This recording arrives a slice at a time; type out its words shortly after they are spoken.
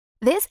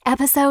This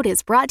episode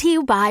is brought to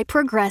you by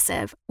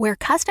Progressive, where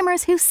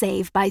customers who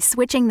save by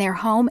switching their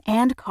home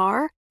and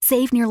car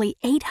save nearly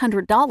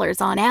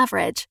 $800 on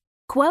average.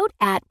 Quote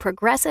at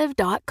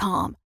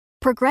Progressive.com.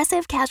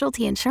 Progressive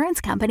Casualty Insurance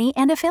Company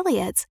and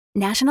Affiliates.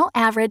 National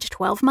average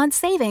 12-month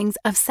savings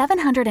of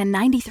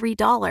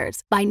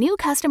 $793 by new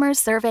customers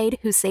surveyed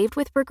who saved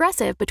with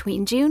Progressive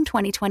between June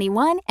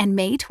 2021 and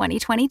May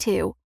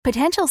 2022.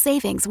 Potential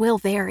savings will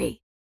vary.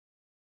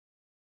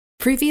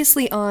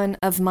 Previously on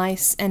Of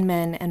Mice and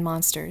Men and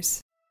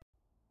Monsters.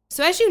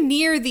 So as you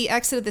near the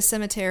exit of the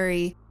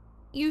cemetery,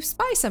 you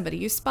spy somebody.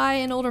 You spy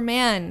an older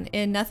man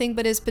in nothing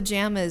but his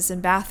pajamas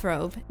and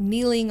bathrobe,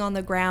 kneeling on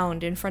the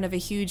ground in front of a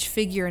huge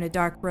figure in a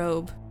dark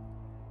robe.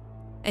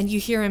 And you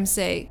hear him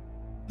say,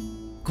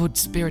 "Good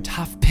Spirit,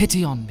 have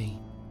pity on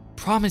me.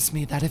 Promise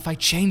me that if I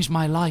change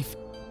my life,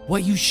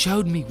 what you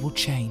showed me will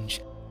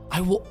change. I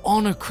will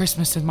honor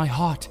Christmas in my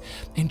heart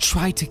and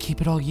try to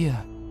keep it all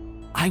year.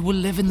 I will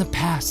live in the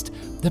past,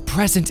 the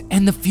present,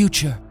 and the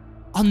future.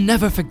 I'll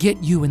never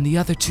forget you and the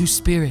other two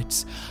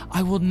spirits.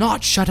 I will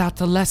not shut out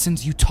the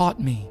lessons you taught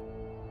me.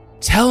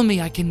 Tell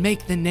me I can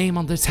make the name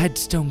on this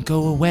headstone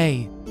go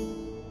away."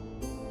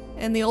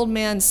 And the old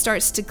man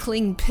starts to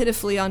cling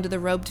pitifully onto the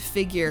robed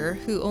figure,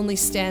 who only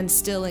stands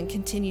still and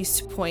continues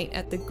to point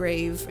at the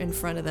grave in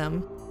front of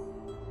them.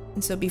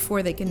 And so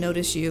before they can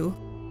notice you,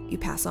 you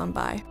pass on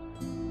by.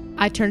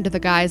 I turn to the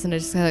guys and I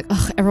just say, like,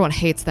 ugh, everyone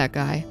hates that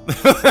guy.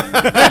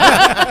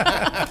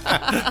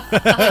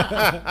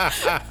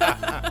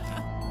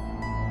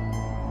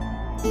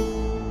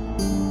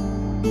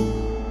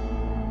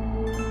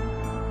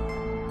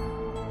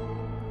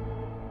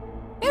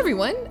 Hey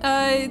everyone,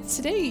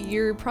 today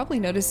you're probably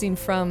noticing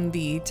from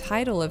the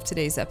title of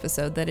today's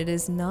episode that it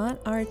is not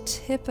our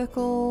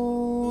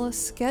typical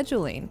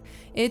scheduling.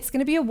 It's going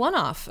to be a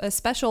one-off, a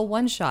special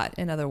one-shot,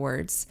 in other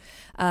words.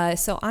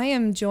 So I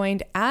am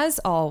joined, as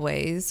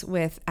always,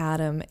 with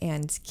Adam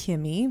and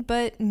Kimmy,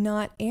 but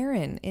not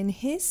Aaron. In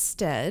his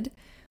stead,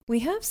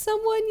 we have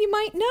someone you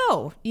might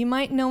know. You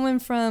might know him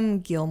from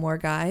Gilmore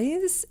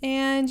Guys,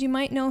 and you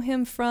might know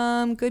him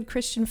from Good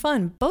Christian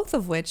Fun, both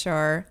of which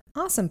are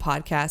awesome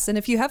podcasts. And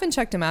if you haven't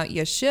checked them out,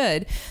 you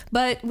should.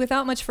 But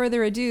without much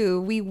further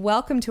ado, we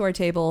welcome to our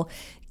table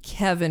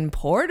Kevin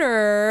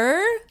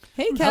Porter.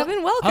 Hey,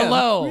 Kevin, welcome.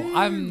 Hello.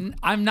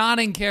 I'm not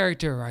in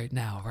character right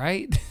now,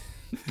 right?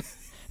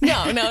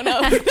 No.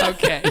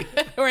 Okay.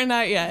 We're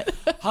not yet.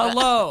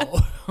 Hello.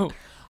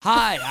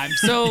 Hi, I'm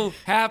so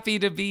happy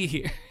to be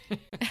here.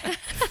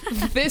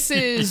 This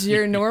is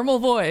your normal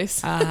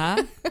voice.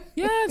 Uh-huh.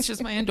 Yeah, it's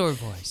just my indoor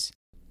voice.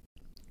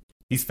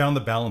 He's found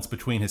the balance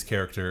between his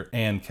character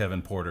and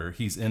Kevin Porter.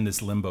 He's in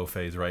this limbo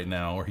phase right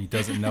now where he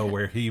doesn't know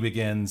where he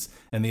begins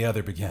and the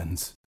other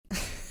begins.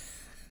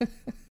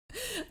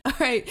 All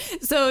right.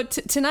 So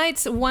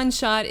tonight's one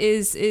shot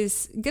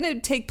is going to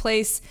take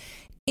place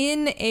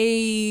in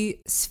a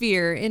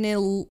sphere, in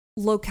a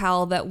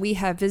locale that we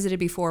have visited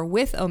before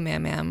with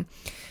Omamam.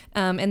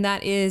 And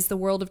that is the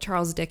world of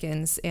Charles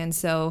Dickens. And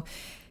so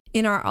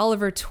in our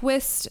Oliver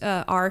Twist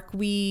arc,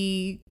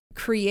 we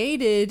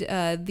created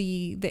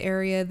the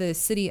area, the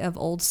city of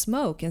Old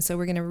Smoke. And so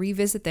we're going to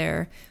revisit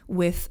there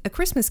with A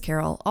Christmas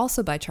Carol,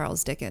 also by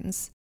Charles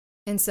Dickens.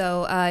 And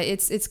so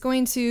it's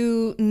going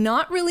to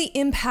not really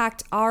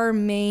impact our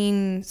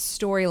main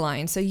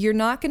storyline. So you're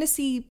not going to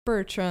see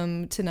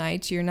Bertram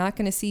tonight. You're not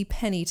going to see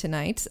Penny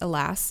tonight,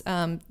 alas.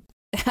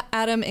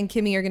 Adam and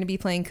Kimmy are going to be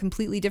playing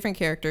completely different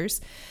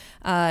characters.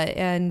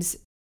 And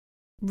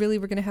really,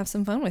 we're going to have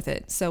some fun with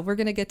it. So we're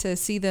going to get to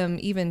see them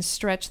even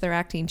stretch their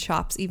acting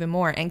chops even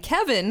more. And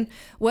Kevin,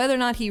 whether or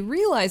not he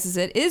realizes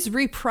it, is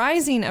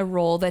reprising a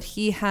role that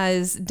he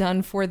has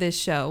done for this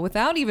show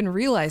without even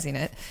realizing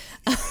it.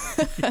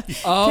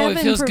 Oh, Kevin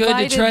it feels good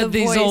to tread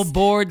these voice. old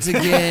boards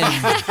again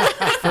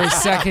for a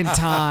second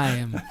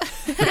time.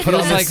 Put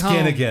on the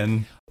skin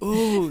again.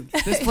 Ooh,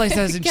 this place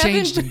hasn't Kevin-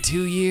 changed in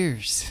 2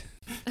 years.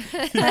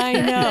 I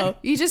know.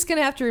 You're just going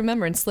to have to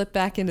remember and slip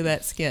back into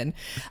that skin.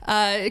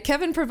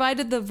 Kevin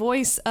provided the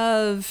voice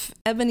of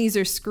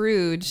Ebenezer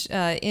Scrooge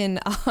in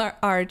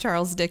our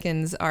Charles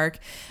Dickens arc.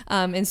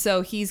 And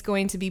so he's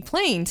going to be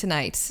playing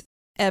tonight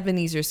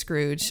Ebenezer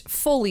Scrooge,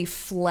 fully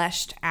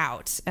fleshed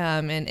out,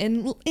 and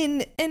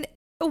in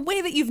a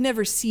way that you've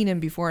never seen him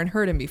before and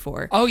heard him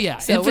before. Oh, yeah.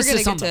 So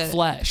Emphasis we're on gonna the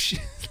flesh.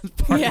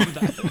 Part of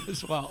that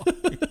as well.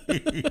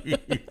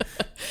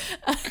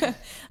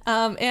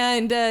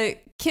 And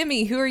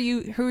Kimmy, who are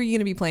you going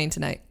to be playing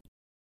tonight?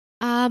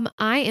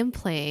 I am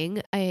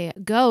playing a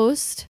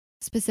ghost,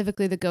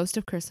 specifically the ghost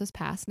of Christmas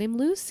Past, named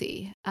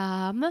Lucy.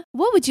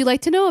 What would you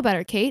like to know about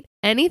her, Kate?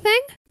 Anything?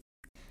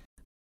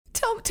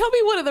 Tell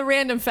me one of the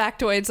random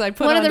factoids I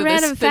put One of onto the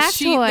random the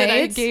sheet that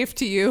I factoids? gave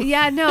to you.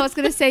 Yeah, no, I was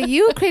going to say,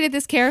 you created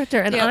this character,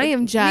 and Yeah, I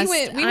am just...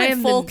 We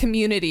went full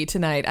community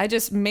tonight.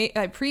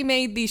 I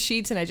pre-made these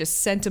sheets and I just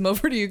sent them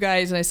over to you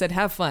guys and I said,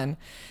 have fun.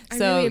 I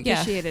So really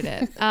appreciated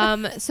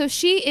it. So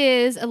she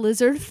is a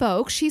lizard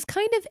folk. She's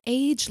kind of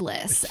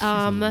ageless. She's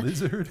a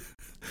lizard.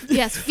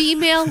 Yes,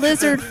 female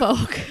lizard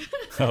folk.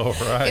 All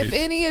right. If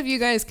any of you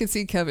guys could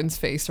see Kevin's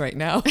face right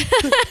now.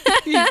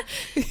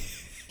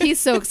 He's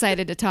so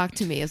excited to talk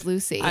to me as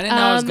Lucy. I didn't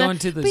know I was going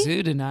to the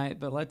zoo tonight,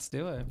 but let's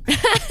do it.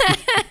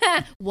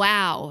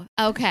 Wow.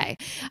 Okay.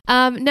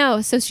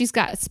 No, so she's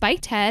got a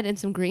spiked head and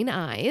some green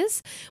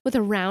eyes with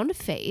a round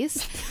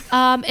face.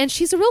 And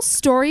she's a real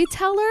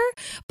storyteller,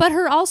 but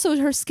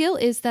her skill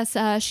is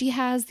that she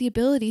has the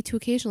ability to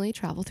occasionally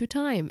travel through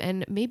time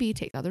and maybe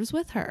take others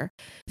with her.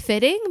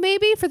 Fitting,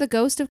 maybe, for the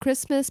Ghost of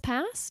Christmas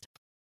Past?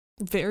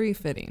 Very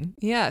fitting.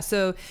 Yeah.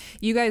 So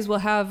you guys will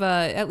have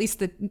at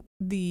least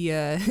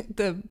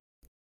the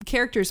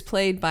characters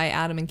played by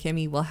Adam and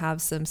Kimmy will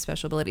have some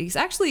special abilities.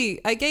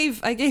 Actually, I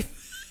gave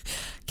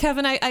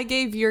Kevin, I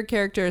gave your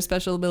character a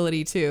special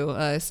ability too.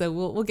 So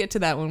we'll get to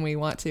that when we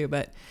want to.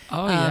 But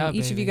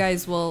each of you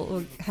guys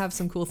will have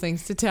some cool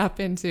things to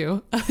tap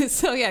into.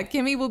 So yeah,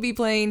 Kimmy will be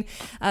playing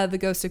the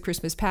Ghost of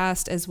Christmas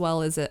Past, as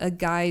well as a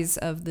guise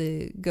of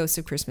the Ghost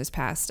of Christmas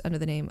Past under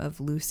the name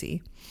of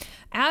Lucy.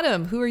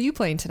 Adam, who are you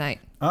playing tonight?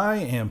 I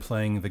am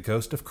playing the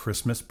Ghost of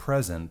Christmas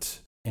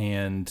Present,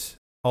 and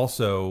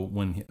also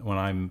when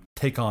I'm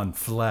take on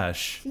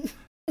flesh,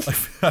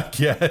 I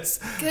guess.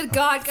 Good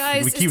God,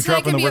 guys! We keep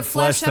dropping the word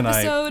flesh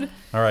tonight.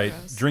 All right,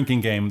 gross.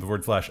 Drinking game. The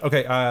word flesh.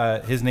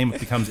 Okay, his name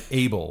becomes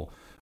Abel,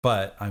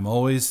 but I'm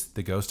always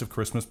the Ghost of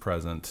Christmas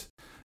Present,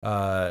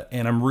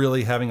 and I'm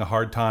really having a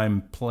hard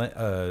time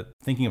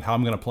thinking of how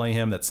I'm going to play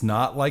him. That's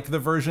not like the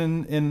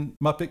version in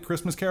Muppet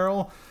Christmas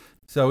Carol.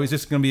 So he's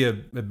just going to be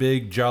a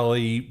big,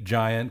 jolly,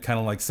 giant, kind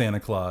of like Santa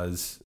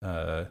Claus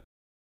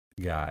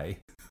guy.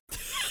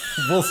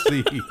 We'll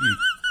see.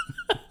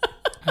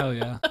 Hell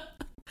yeah.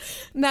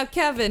 Now,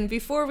 Kevin,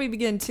 before we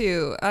begin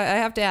too, I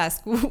have to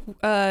ask,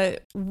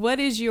 what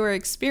is your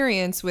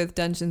experience with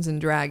Dungeons and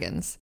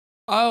Dragons?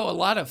 Oh, a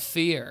lot of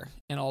fear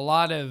and a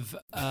lot of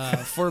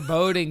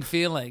foreboding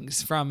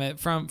feelings from it,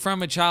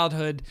 from a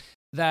childhood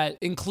that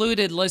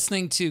included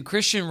listening to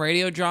Christian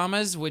radio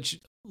dramas, which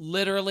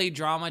literally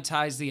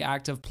dramatized the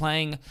act of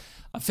playing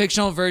a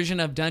fictional version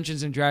of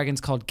Dungeons and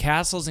Dragons called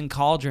Castles and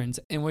Cauldrons,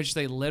 in which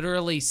they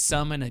literally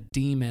summon a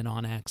demon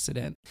on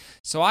accident.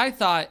 So I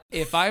thought,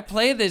 if I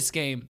play this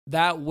game,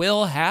 that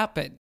will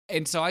happen.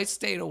 And so I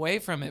stayed away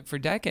from it for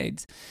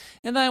decades.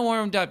 And then I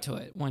warmed up to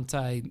it once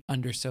I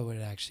understood what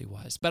it actually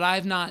was. But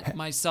I've not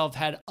myself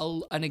had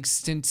an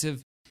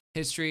extensive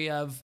history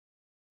of,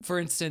 for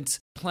instance,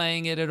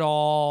 playing it at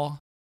all,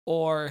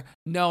 or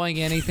knowing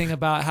anything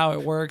about how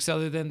it works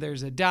other than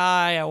there's a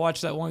die. I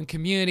watched that one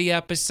Community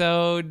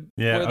episode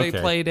where they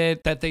played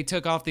it that they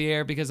took off the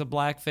air because of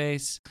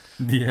blackface.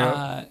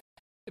 Yeah.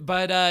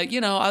 But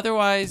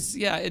otherwise,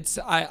 yeah,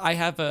 I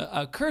have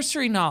a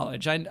cursory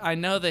knowledge. I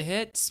know the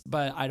hits,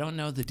 but I don't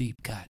know the deep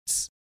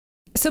cuts.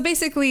 So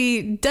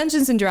basically,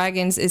 Dungeons and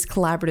Dragons is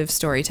collaborative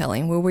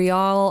storytelling where we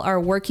all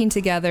are working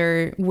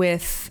together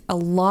with a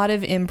lot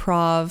of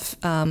improv,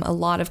 a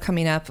lot of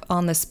coming up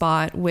on the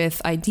spot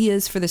with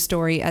ideas for the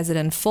story as it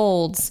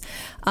unfolds.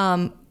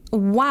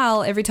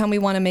 While every time we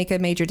want to make a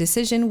major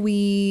decision,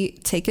 we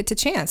take it to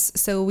chance.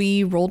 So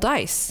we roll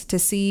dice to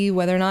see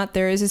whether or not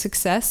there is a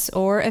success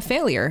or a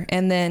failure.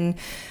 And then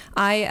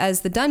I, as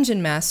the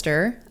dungeon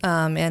master,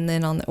 and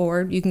then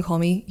or you can call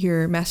me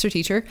your master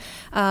teacher,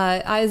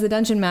 I, as the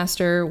dungeon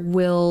master,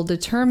 will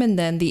determine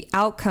then the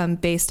outcome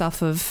based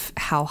off of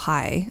how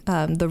high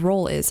the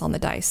roll is on the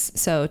dice.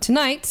 So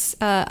tonight,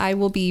 I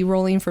will be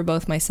rolling for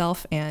both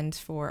myself and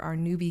for our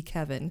newbie,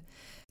 Kevin.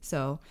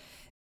 So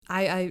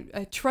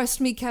I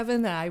trust me,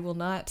 Kevin, that I will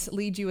not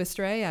lead you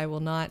astray. I will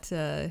not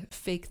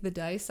fake the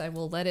dice. I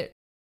will let it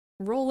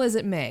roll as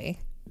it may.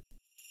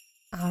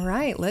 All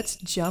right, let's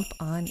jump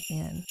on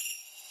in.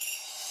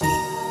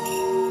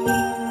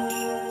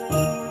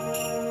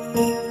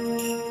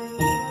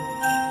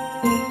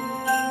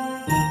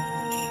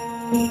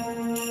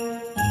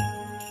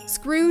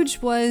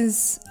 Scrooge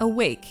was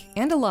awake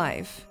and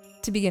alive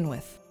to begin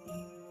with.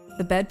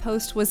 The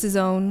bedpost was his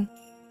own.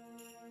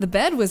 The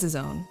bed was his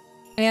own.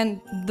 And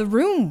the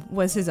room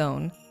was his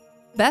own.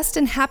 Best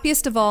and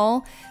happiest of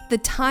all, the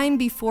time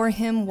before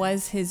him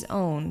was his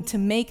own to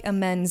make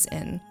amends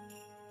in.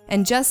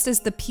 And just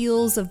as the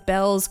peals of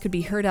bells could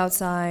be heard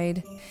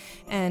outside,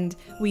 and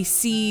we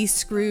see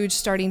Scrooge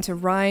starting to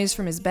rise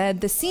from his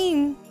bed, the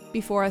scene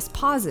before us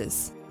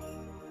pauses.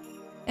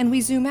 And we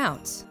zoom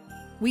out.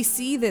 We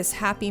see this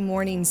happy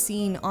morning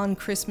scene on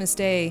Christmas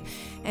Day,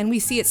 and we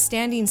see it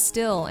standing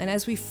still. And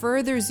as we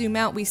further zoom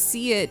out, we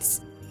see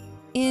it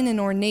in an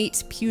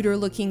ornate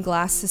pewter-looking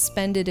glass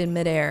suspended in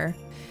midair.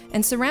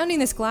 And surrounding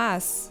this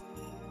glass,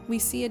 we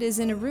see it is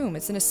in a room.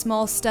 It's in a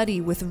small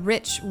study with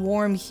rich,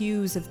 warm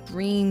hues of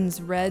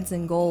greens, reds,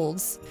 and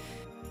golds.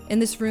 In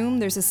this room,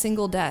 there's a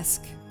single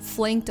desk,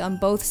 flanked on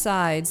both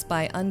sides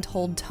by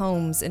untold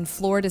tomes and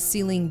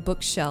floor-to-ceiling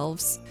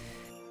bookshelves,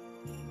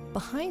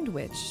 behind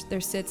which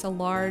there sits a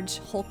large,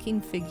 hulking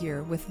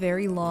figure with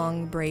very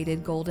long,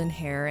 braided golden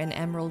hair and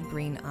emerald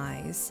green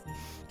eyes.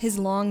 His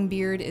long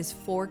beard is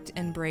forked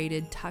and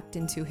braided, tucked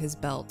into his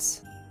belt.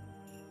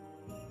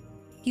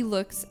 He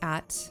looks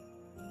at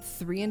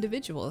 3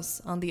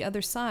 individuals on the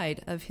other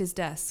side of his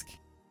desk.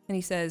 And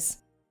he says,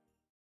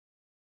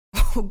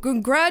 "Oh,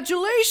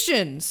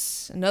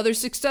 congratulations! Another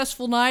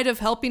successful night of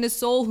helping a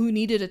soul who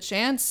needed a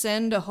chance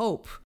and a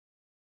hope.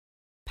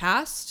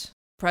 Past,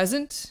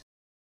 present,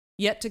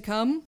 yet to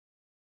come.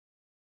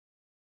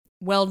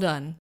 Well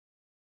done."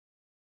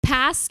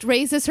 Past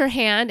raises her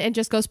hand and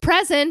just goes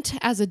present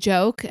as a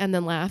joke and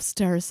then laughs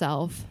to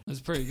herself.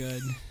 That's pretty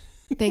good.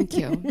 Thank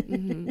you.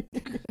 Mm-hmm.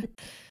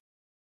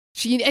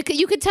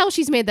 You could tell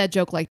she's made that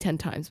joke like 10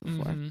 times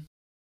before.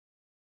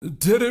 Mm-hmm.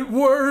 Did it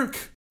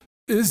work?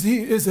 Is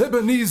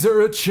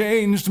Ebenezer a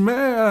changed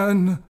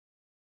man?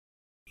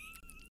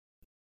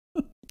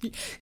 It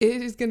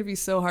is going to be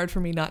so hard for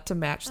me not to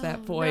match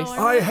that voice.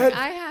 No, I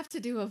have to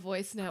do a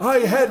voice now. I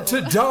had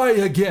to die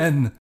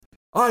again.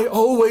 I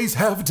always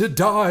have to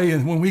die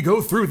when we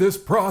go through this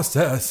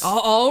process.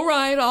 All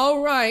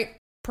right.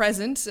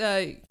 Present.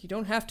 You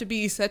don't have to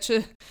be such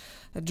a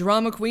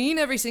drama queen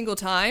every single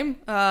time.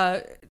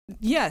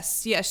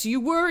 Yes, you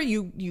were.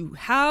 You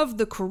have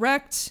the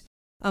correct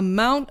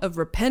amount of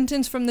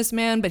repentance from this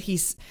man, but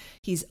he's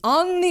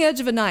on the edge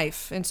of a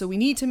knife, and so we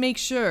need to make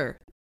sure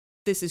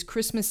this is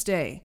Christmas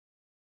Day.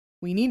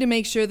 We need to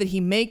make sure that he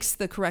makes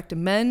the correct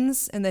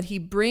amends and that he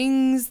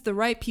brings the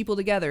right people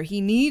together. He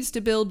needs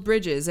to build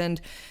bridges, and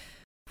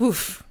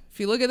if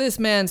you look at this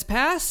man's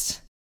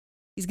past,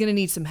 he's going to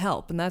need some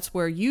help, and that's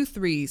where you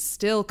 3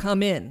 still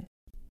come in.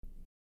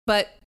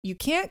 But you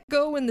can't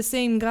go in the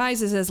same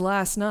guises as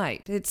last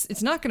night.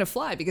 It's not going to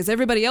fly because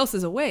everybody else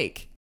is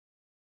awake.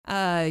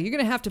 You're going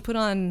to have to put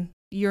on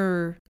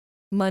your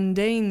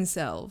mundane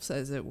selves,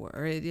 as it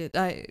were.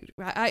 I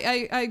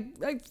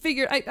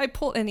figured I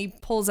pull, and he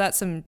pulls out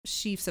some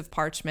sheafs of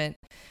parchment.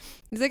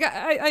 He's like,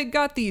 I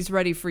got these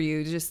ready for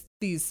you, just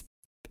these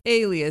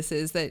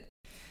aliases that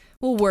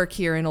will work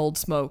here in Old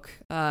Smoke.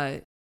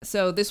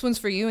 So this one's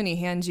for you, and he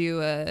hands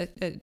you a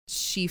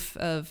sheaf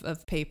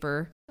of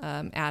paper,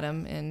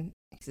 Adam, and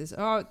he says,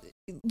 "Oh,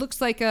 it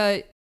looks like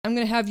I'm going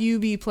to have you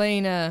be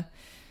playing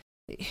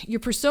your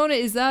persona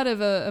is that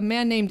of a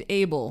man named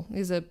Abel.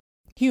 He's a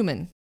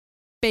human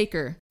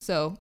baker.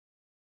 So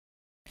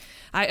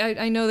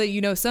I know that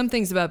you know some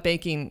things about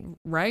baking,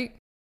 right?"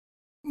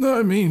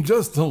 I mean,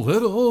 just a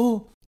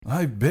little.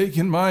 I bake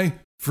in my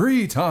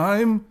free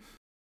time.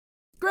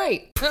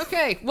 Great.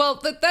 Okay.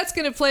 Well, that's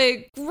going to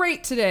play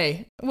great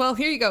today. Well,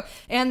 here you go.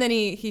 And then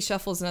he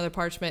shuffles another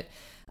parchment.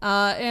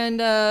 And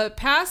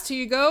past, here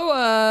you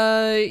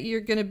go.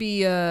 You're going to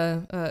be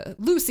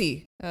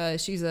Lucy.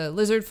 She's a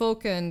lizard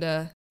folk,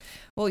 and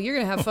well, you're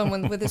going to have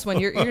fun with this one.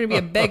 You're going to be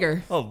a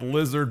beggar. A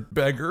lizard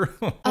beggar.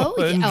 Oh,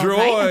 yeah. Enjoy,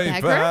 right, a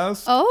beggar?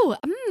 Past. Oh,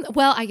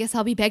 well, I guess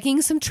I'll be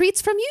begging some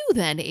treats from you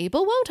then,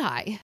 Abel, won't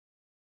I?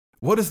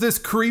 What is this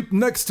creep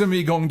next to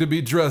me going to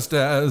be dressed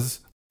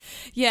as?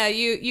 Yeah,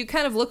 you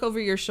kind of look over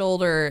your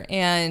shoulder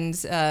and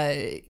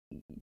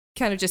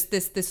kind of just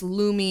this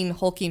looming,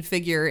 hulking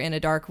figure in a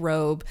dark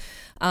robe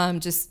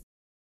just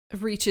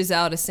reaches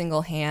out a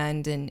single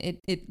hand, and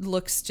it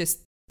looks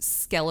just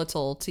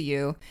skeletal to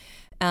you.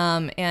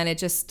 And it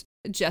just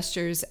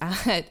gestures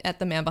at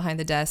the man behind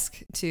the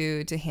desk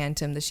to hand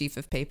him the sheaf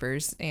of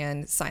papers,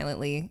 and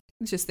silently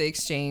just they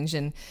exchange,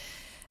 and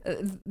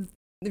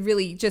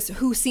really just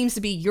who seems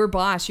to be your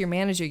boss, your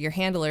manager, your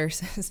handler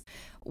says,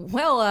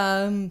 "Well,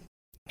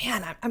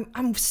 man,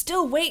 I'm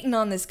still waiting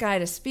on this guy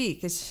to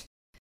speak. It's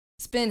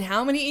been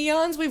how many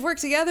eons we've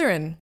worked together,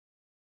 and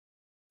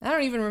I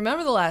don't even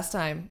remember the last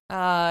time.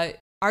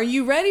 Are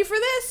you ready for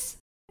this?"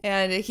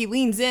 And he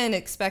leans in,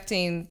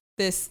 expecting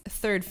this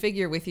third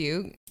figure with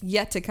you,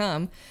 yet to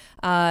come,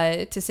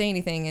 to say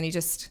anything, and he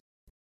just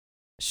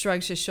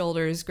shrugs his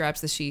shoulders,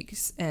 grabs the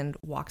sheets, and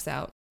walks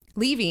out,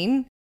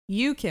 leaving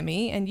you,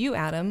 Kimmy, and you,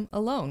 Adam,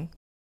 alone.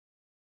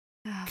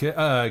 Can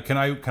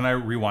I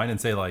rewind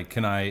and say, like,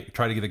 can I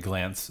try to get a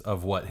glance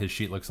of what his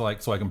sheet looks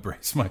like so I can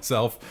brace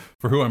myself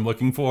for who I'm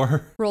looking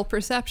for? Roll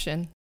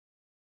perception.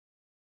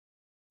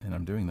 And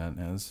I'm doing that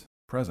as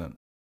present.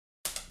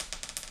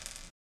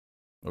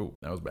 Oh,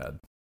 that was bad.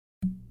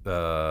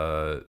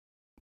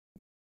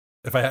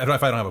 If I don't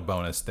have a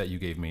bonus that you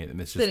gave me,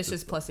 and it's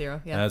just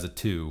 +0. Yeah, as a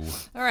 2.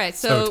 All right,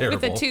 so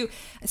with a 2,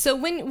 so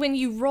when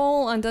you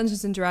roll on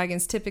Dungeons and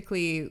Dragons,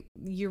 typically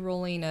you're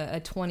rolling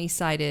a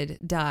 20-sided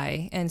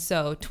die, and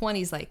so 20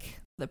 is like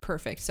the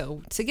perfect.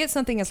 So to get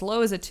something as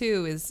low as a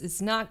 2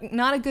 is not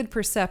a good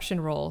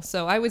perception roll.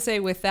 So I would say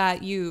with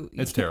that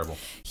it's terrible.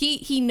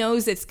 He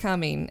knows it's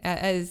coming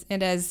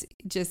as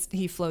just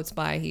he floats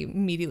by, he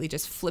immediately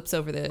just flips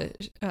over the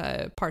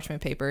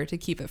parchment paper to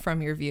keep it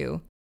from your view.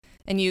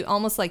 And you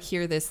almost like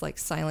hear this like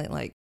silent,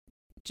 like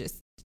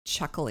just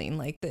chuckling,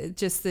 like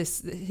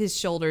his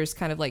shoulders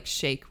kind of like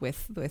shake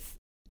with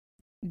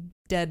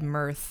dead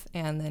mirth.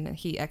 And then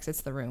he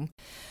exits the room.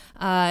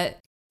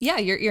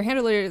 Your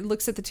handler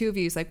looks at the two of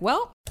you. He's like,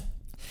 "Well,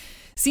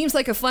 seems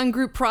like a fun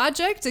group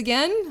project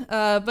again.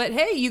 But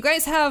hey, you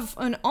guys have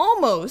an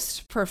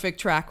almost perfect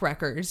track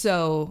record.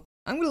 So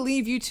I'm going to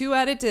leave you two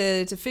at it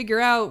to figure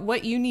out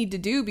what you need to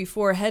do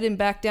before heading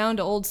back down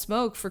to Old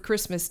Smoke for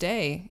Christmas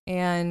Day."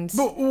 And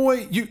but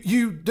wait,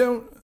 you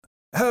don't.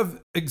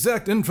 have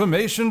exact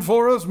information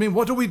for us? I mean,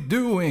 what are we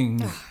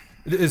doing?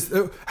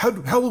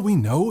 How will we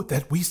know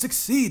that we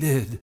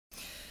succeeded?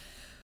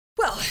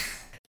 Well,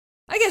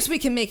 I guess we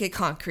can make it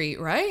concrete,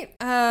 right?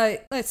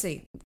 Let's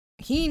see.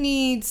 He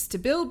needs to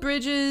build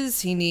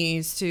bridges. He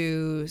needs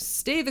to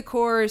stay the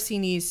course. He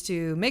needs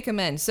to make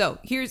amends. So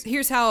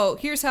here's how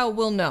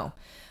we'll know.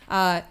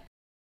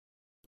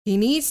 He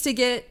needs to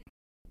get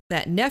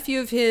that nephew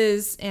of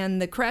his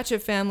and the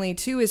Cratchit family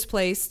to his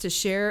place to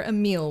share a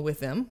meal with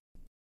them.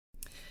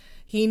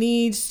 He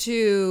needs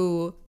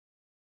to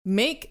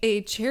make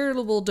a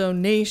charitable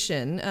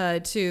donation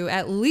to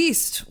at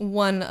least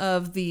one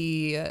of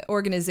the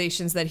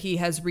organizations that he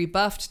has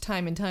rebuffed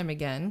time and time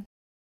again.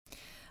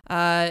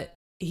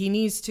 He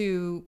needs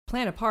to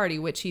plan a party,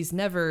 which he's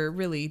never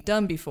really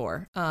done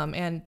before.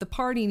 And the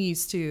party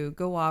needs to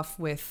go off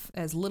with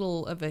as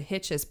little of a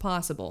hitch as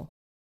possible.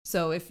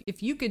 So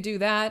if you could do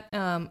that.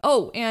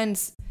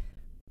 And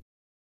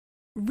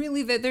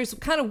really, there's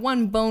kind of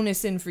one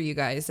bonus in for you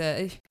guys.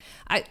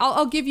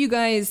 I'll give you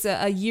guys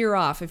a year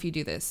off if you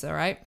do this, all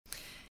right?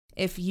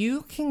 If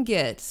you can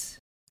get...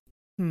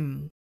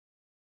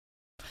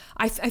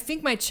 I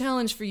think my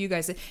challenge for you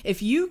guys,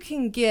 if you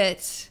can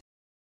get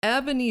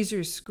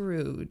Ebenezer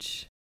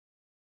Scrooge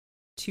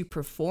to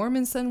perform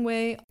in some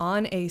way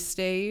on a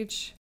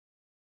stage,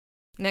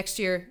 next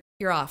year,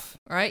 you're off.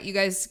 All right? You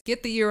guys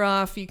get the year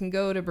off. You can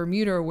go to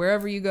Bermuda or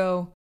wherever you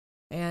go,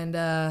 and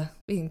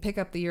we can pick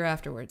up the year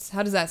afterwards.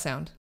 How does that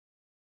sound?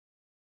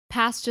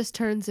 Past just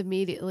turns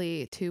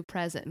immediately to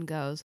present and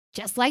goes,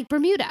 just like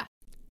Bermuda.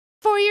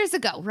 4 years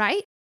ago,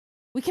 right?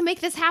 We can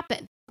make this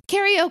happen.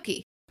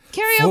 Karaoke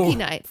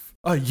night.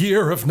 A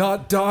year of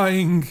not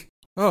dying.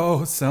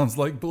 Oh, sounds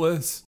like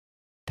bliss.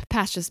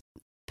 Past just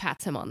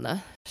pats him on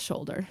the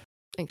shoulder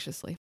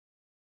anxiously.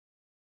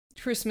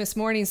 Christmas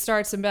morning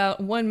starts in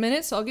about 1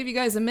 minute, so I'll give you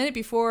guys a minute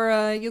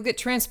before you'll get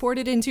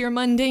transported into your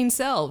mundane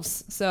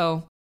selves.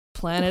 So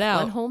plan it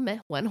out. One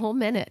whole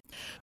minute.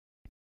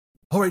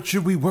 All right,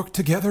 should we work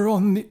together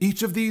on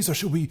each of these, or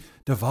should we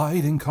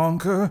divide and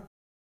conquer?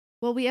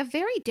 Well, we have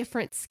very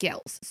different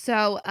skills,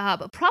 so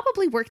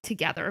probably work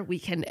together. We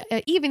can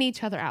even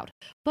each other out.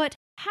 But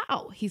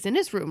how? He's in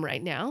his room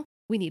right now.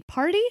 We need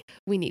party,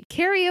 we need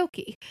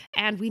karaoke,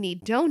 and we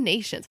need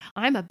donations.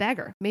 I'm a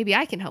beggar. Maybe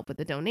I can help with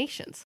the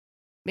donations.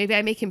 Maybe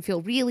I make him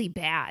feel really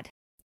bad.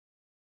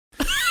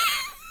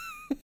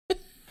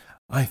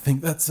 I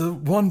think that's a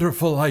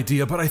wonderful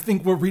idea, but I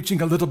think we're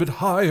reaching a little bit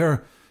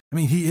higher. I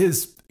mean, he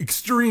is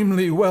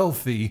extremely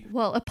wealthy.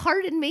 Well,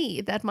 pardon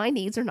me that my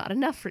needs are not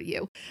enough for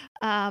you.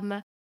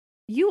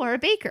 You are a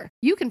baker.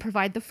 You can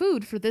provide the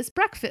food for this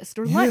breakfast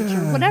or lunch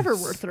or whatever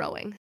we're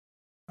throwing.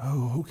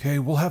 Oh, okay.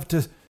 We'll have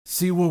to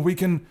see where we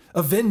can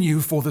a venue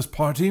for this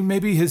party.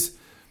 Maybe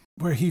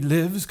where he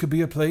lives could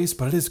be a place,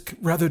 but it is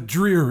rather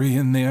dreary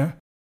in there.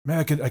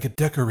 I could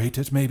decorate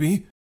it,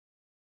 maybe.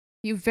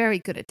 You're very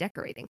good at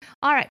decorating.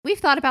 All right, we've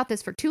thought about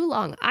this for too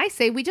long. I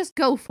say we just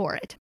go for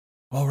it.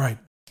 All right,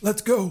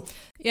 let's go.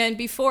 Yeah, and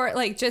before,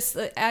 just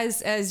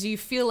as you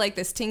feel like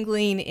this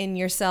tingling in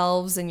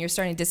yourselves and you're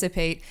starting to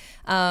dissipate,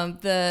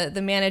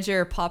 the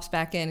manager pops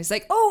back in. He's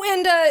like, "Oh,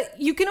 and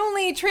you can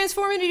only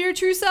transform into your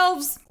true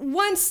selves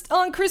once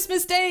on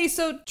Christmas Day,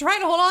 so try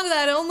to hold on to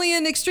that only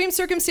in extreme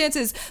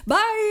circumstances.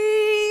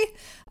 Bye."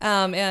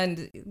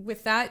 And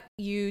with that,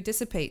 you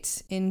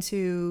dissipate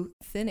into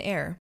thin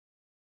air.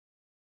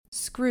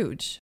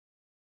 Scrooge,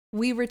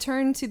 we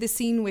return to the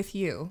scene with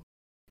you.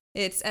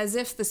 It's as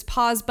if this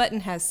pause button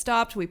has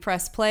stopped. We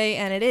press play,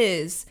 and it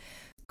is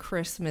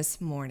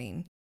Christmas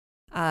morning.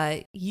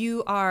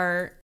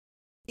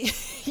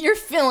 You're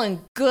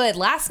feeling good.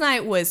 Last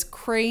night was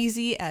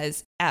crazy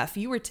as F.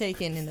 You were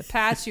taken in the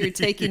past, you were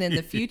taken in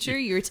the future,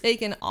 you were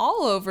taken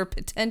all over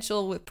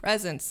potential with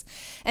presents.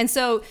 And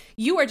so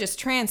you are just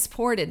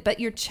transported, but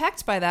you're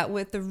checked by that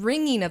with the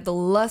ringing of the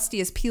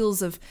lustiest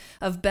peals of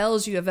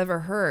bells you have ever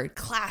heard.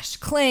 Clash,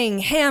 clang,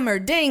 hammer,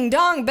 ding,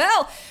 dong,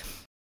 bell.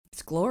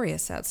 It's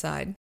glorious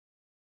outside.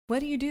 What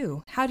do you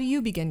do? How do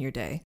you begin your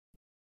day?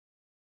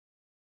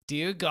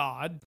 Dear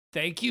God,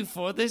 thank you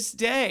for this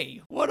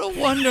day. What a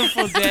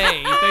wonderful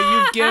day that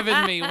you've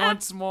given me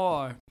once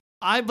more.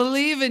 I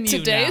believe in you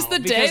Today's now the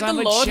day the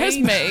Lord has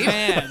made.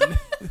 Man.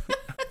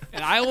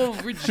 And I will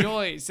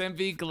rejoice and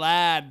be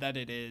glad that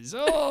it is.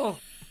 Oh.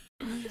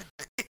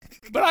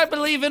 But I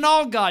believe in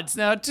all gods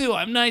now, too.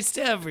 I'm nice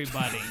to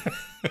everybody.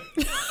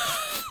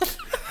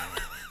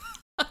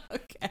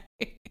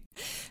 Okay.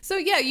 So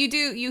yeah,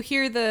 you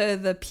hear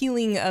the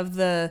pealing of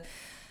the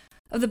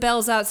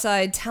bells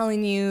outside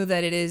telling you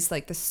that it is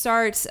like the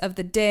start of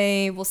the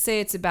day. We'll say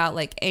it's about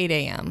like 8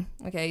 a.m.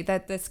 Okay,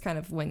 that's kind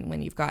of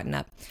when you've gotten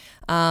up.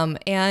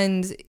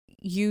 And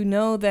you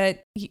know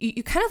that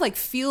you kind of like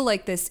feel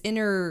like this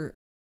inner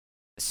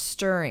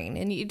stirring,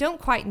 and you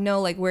don't quite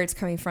know like where it's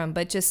coming from,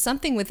 but just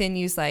something within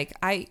you's like,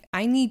 I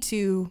need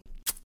to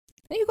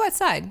go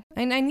outside.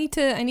 I need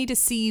to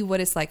see what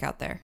it's like out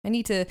there. I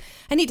need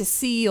to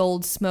see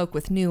old Smoke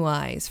with new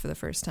eyes for the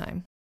first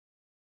time.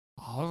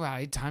 All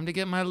right, time to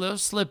get my little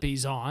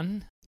slippies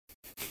on.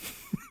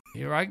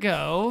 Here I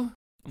go.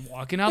 I'm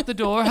walking out the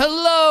door.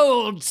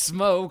 Hello, Old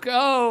Smoke.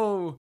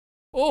 Oh,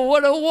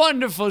 what a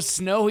wonderful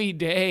snowy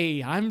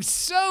day. I'm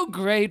so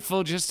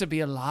grateful just to be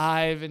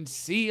alive and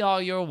see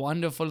all your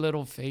wonderful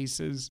little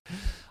faces.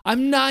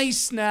 I'm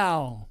nice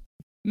now.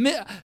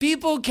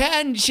 People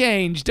can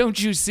change,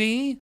 don't you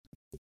see?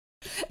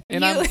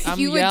 And I'm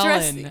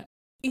yelling.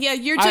 Yeah,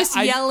 you're just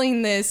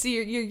yelling this.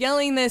 You're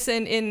yelling this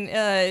and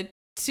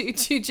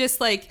to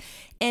just like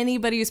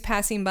anybody who's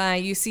passing by.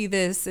 You see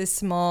this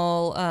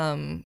small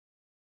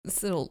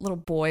this little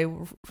boy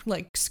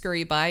like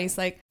scurry by. He's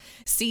like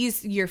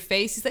sees your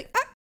face. He's like,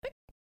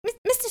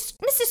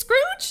 Mr.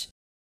 Scrooge.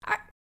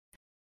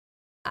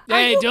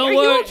 Hey, don't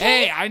worry.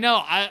 Okay? Hey, I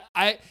know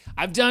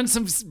I've done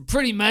some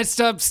pretty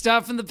messed up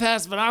stuff in the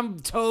past, but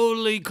I'm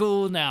totally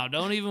cool now.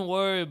 Don't even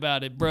worry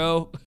about it,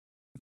 bro.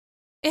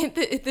 And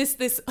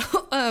this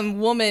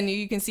woman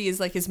you can see is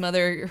like his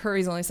mother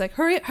hurries along. He's like,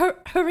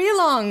 hurry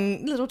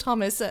along, little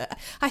Thomas.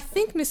 I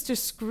think Mr.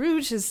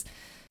 Scrooge has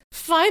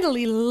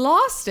finally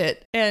lost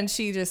it. And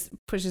she just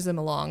pushes him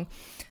along.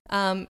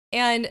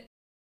 And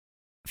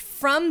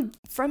from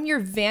your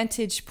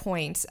vantage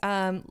point,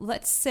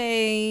 let's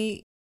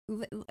say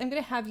I'm going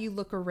to have you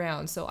look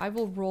around. So I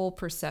will roll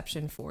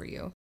perception for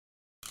you.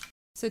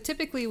 So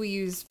typically we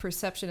use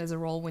perception as a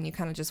roll when you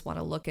kind of just want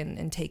to look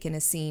and take in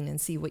a scene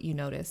and see what you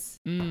notice.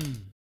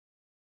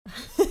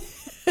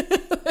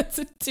 That's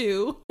a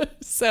 2.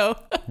 So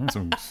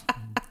some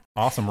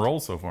awesome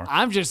rolls so far.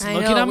 I'm just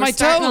looking at my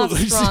toes.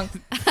 Strong.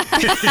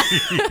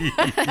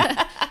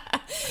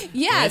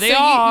 Yeah, so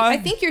I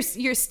think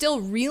you're still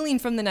reeling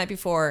from the night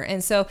before,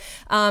 and so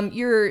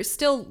you're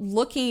still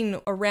looking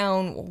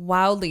around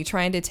wildly,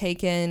 trying to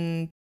take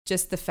in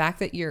just the fact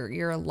that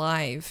you're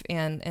alive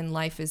and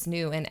life is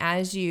new. And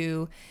as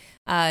you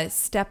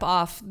step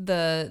off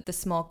the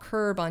small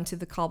curb onto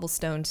the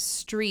cobblestone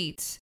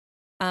street,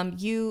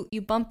 you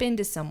bump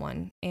into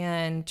someone,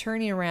 and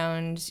turning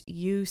around,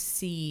 you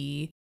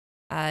see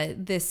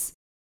this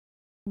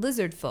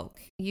lizard folk.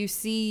 You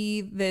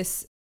see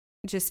this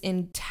just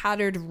in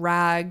tattered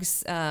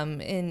rags,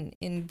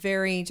 in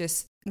very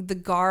just the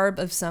garb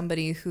of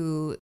somebody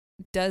who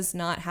does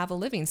not have a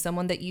living,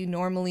 someone that you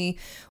normally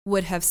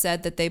would have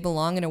said that they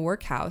belong in a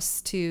workhouse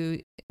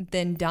to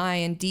then die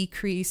and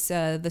decrease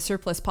the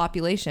surplus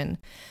population.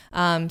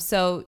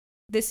 So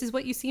this is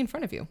what you see in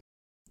front of you.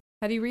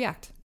 How do you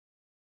react?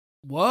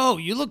 Whoa,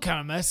 you look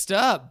kind of messed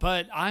up,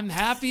 but I'm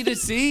happy to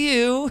see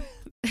you.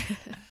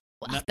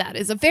 Well, that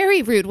is a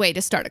very rude way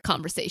to start a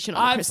conversation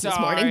on Christmas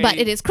morning, but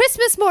it is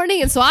Christmas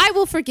morning, and so I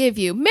will forgive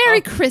you.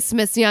 Merry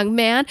Christmas, young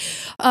man,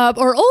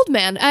 or old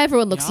man.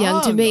 Everyone looks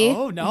young to me.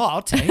 No,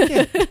 I'll take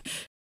it.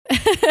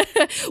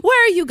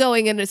 Where are you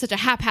going in such a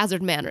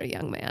haphazard manner,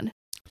 young man?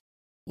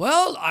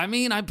 Well, I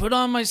mean, I put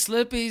on my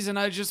slippies, and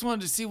I just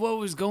wanted to see what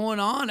was going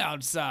on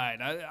outside.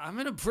 I'm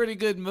in a pretty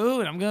good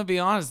mood. I'm going to be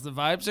honest. The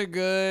vibes are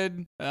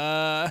good.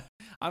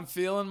 I'm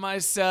feeling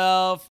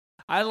myself.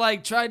 I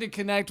tried to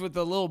connect with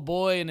the little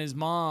boy and his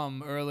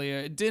mom earlier.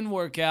 It didn't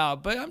work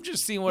out, but I'm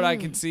just seeing what I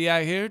can see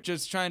out here.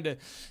 Just trying to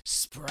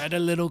spread a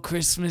little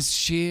Christmas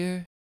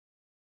cheer.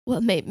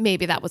 Well,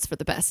 maybe that was for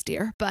the best,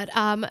 dear. But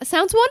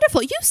sounds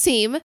wonderful. You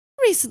seem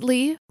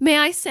recently, may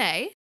I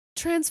say,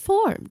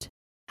 transformed.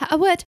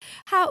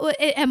 How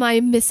am I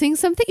missing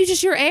something?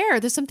 Your air.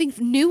 There's something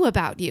new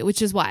about you,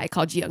 which is why I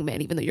called you young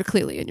man, even though you're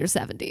clearly in your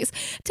 70s.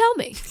 Tell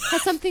me,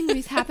 has something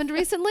happened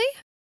recently?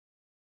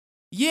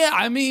 Yeah,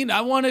 I mean, I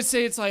want to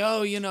say it's like,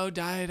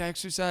 diet,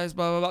 exercise,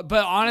 blah, blah, blah.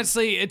 But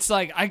honestly, it's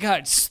like I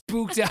got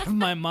spooked out of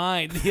my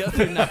mind the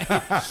other night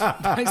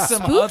by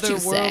some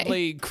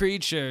otherworldly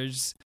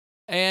creatures.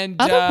 And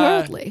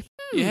otherworldly?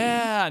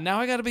 Yeah,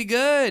 now I got to be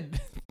good.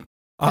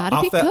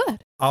 Gotta be good.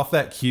 Off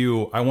that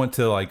cue, I went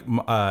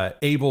to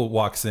Abel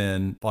walks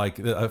in, like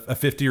a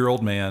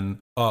 50-year-old man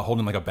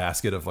holding like a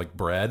basket of like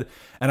bread.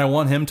 And I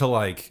want him to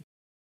like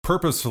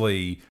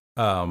purposefully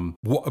kind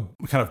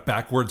of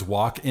backwards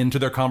walk into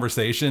their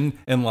conversation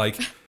and like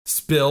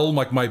spill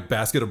like my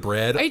basket of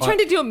bread. Are you trying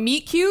to do a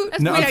meet cute?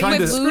 No, I'm trying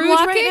to Scrooge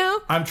right now.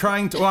 I'm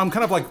trying to. Well, I'm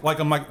kind of like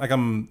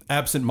I'm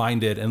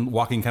absent-minded and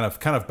walking kind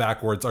of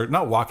backwards, or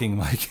not walking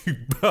like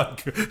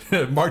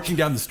marching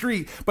down the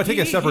street, but take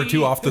a step or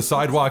two off the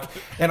sidewalk,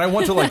 and I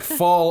want to like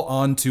fall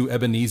onto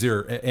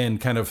Ebenezer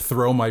and kind of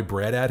throw my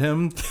bread at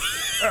him.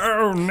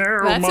 Oh no!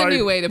 That's a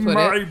new way to put it.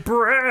 My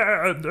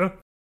bread.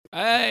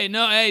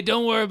 Hey,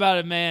 don't worry about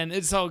it, man.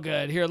 It's all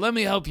good. Here, let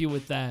me help you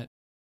with that.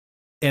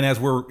 And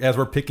as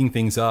we're picking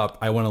things up,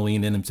 I want to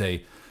lean in and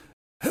say,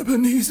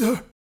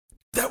 Ebenezer,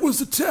 that was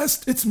a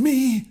test. It's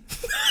me.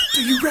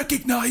 Do you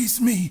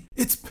recognize me?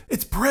 It's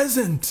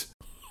present.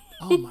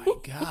 Oh my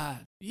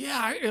God.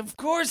 Yeah, of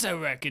course I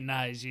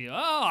recognize you.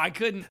 Oh, I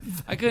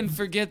couldn't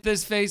forget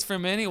this face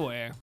from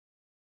anywhere.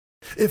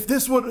 If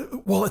this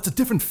would, well, it's a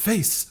different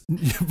face,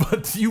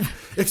 but you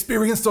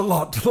experienced a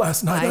lot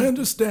last night. I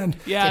understand.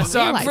 Yeah, so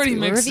I'm pretty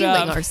mixed up. We're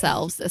revealing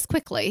ourselves this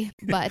quickly,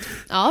 but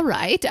all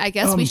right. I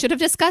guess we should have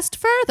discussed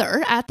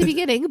further at the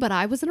beginning, but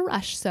I was in a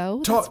rush,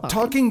 so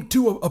talking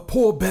to a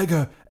poor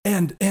beggar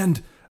and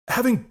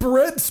having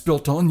bread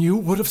spilt on you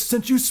would have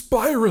sent you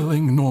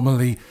spiraling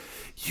normally.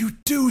 You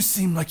do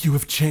seem like you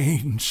have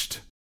changed.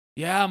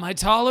 Yeah, my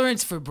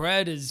tolerance for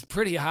bread is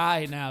pretty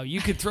high now.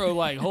 You could throw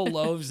like whole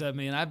loaves at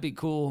me and I'd be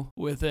cool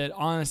with it.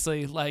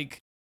 Honestly, like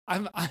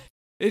I'm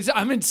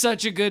in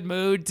such a good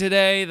mood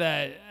today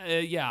that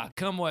yeah,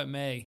 come what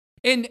may.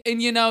 And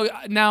you know,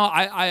 now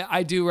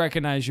I do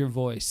recognize your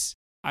voice.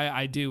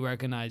 I do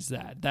recognize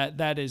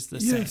that is the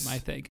same, I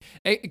think.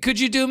 Hey, could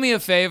you do me a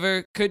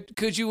favor?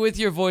 Could you with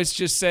your voice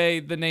just say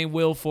the name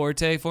Will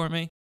Forte for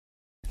me?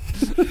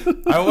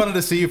 I wanted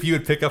to see if you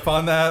would pick up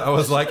on that. I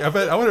was like,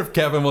 I wonder if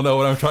Kevin will know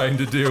what I'm trying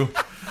to do.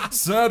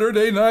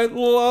 Saturday Night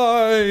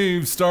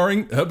Live,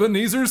 starring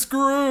Ebenezer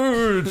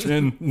Scrooge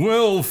and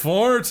Will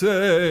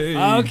Forte.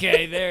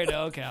 Okay, there it is.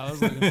 Okay, I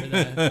was looking for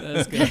that.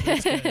 That's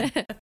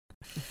good.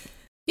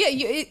 Yeah,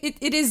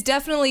 it is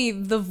definitely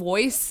the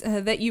voice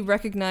that you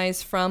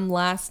recognize from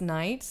last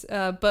night.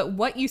 But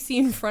what you see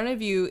in front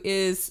of you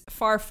is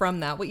far from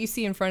that. What you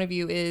see in front of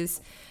you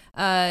is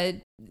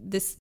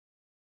this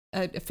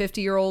a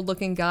 50-year-old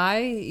looking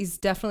guy. He's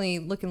definitely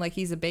looking like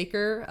he's a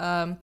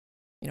baker.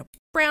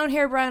 Brown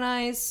hair, brown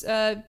eyes,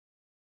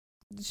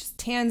 just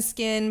tan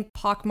skin,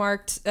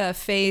 pockmarked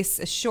face,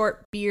 a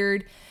short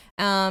beard,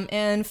 and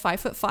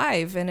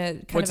 5'5" and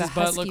a kind of a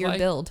huskier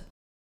build.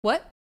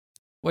 What?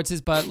 What's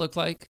his butt look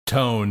like?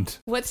 Toned.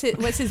 What's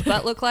his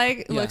butt look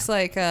like? Yeah. Looks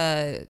like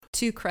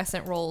two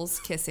crescent rolls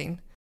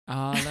kissing.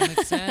 Oh, that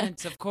makes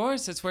sense. Of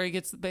course, that's where he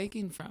gets the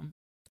baking from.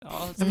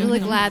 Oh, I'm really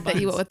glad that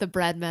you went with the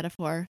bread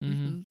metaphor.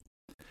 Mm-hmm.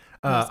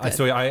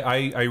 So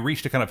I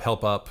reached to kind of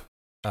help up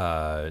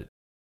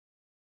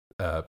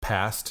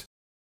past,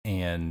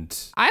 and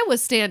I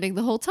was standing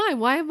the whole time.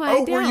 Why am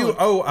I down? Were you?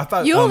 Oh, I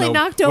thought you only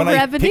knocked over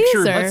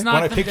Ebenezer. Let's knock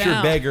When I them pictured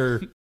down.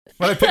 beggar.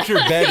 When I pictured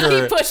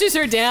beggar, He pushes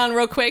her down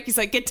real quick. He's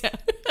like, get down.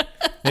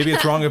 maybe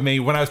it's wrong of me.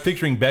 When I was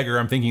picturing beggar,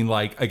 I'm thinking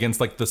like against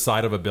like the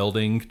side of a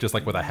building, just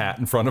like with a hat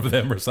in front of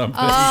them or something.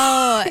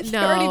 Oh, already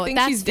no, thinks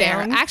that's she's fair.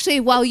 down. Actually,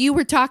 while you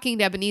were talking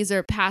to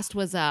Ebenezer, Past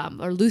was,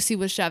 or Lucy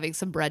was shoving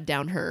some bread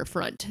down her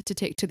front to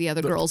take to the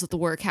other girls at the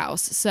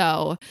workhouse.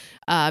 So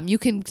you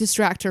can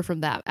distract her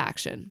from that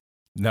action.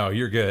 No,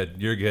 you're good.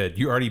 You're good.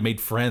 You already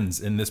made friends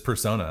in this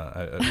persona.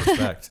 I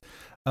respect.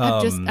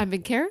 I'm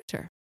in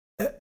character.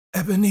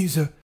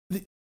 Ebenezer.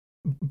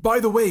 By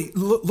the way,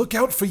 look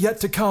out for yet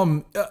to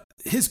come.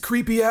 His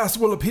creepy ass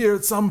will appear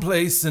at some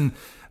place, and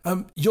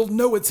you'll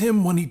know it's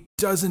him when he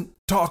doesn't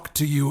talk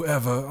to you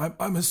ever.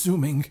 I'm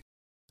assuming.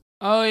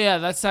 Oh yeah,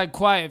 that's that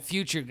quiet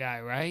future guy,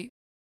 right?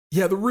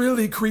 Yeah, the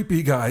really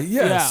creepy guy.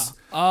 Yes.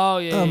 Yeah. Oh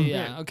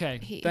yeah.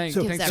 Okay. Thanks.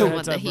 Gives Thanks for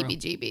everyone the the heads up, bro.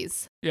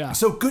 heebie-jeebies. Yeah.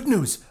 So good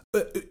news.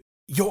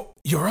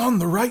 You're on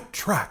the right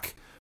track,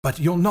 but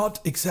you're not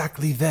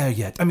exactly there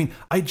yet. I mean,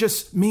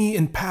 me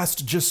and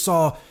Past just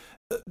saw.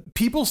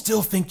 People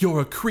still think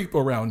you're a creep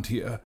around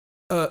here.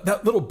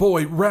 That little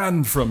boy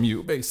ran from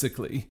you,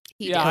 basically.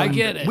 I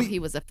get it. He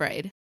was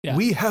afraid. Yeah.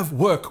 We have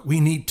work we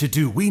need to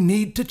do. We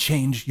need to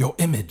change your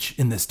image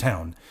in this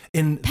town,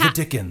 in the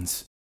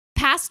Dickens.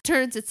 Past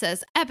turns, it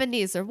says,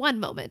 Ebenezer, one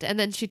moment. And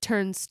then she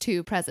turns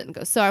to Present and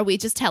goes, so are we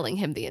just telling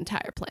him the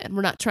entire plan?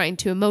 We're not trying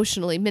to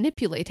emotionally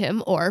manipulate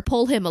him or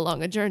pull him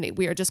along a journey.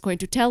 We are just going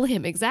to tell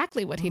him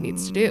exactly what he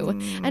needs to do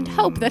and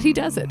hope that he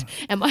does it.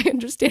 Am I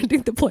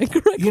understanding the plan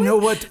correctly? You know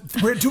what?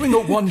 We're doing a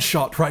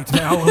one-shot right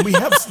now, and we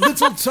have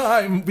little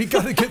time. We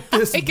gotta get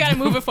this. We gotta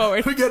move it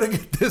forward. We gotta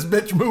get this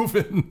bitch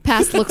moving.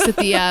 Past looks at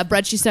the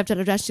bread she stepped out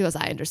of desk. She goes,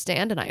 I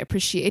understand and I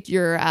appreciate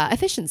your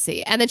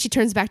efficiency. And then she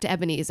turns back to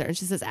Ebenezer and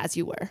she says, as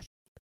you were.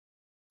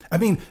 I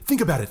mean,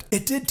 think about it.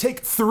 It did take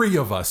 3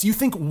 of us. You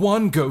think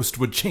one ghost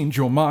would change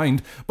your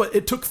mind, but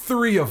it took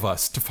 3 of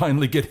us to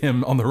finally get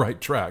him on the right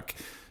track.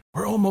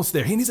 We're almost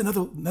there. He needs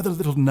another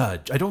little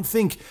nudge. I don't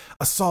think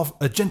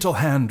a gentle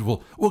hand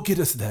will get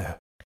us there.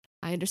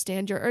 I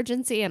understand your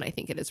urgency, and I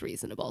think it is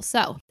reasonable.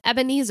 So,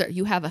 Ebenezer,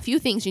 you have a few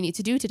things you need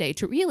to do today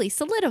to really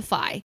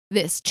solidify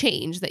this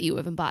change that you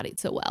have embodied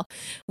so well.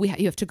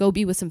 You have to go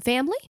be with some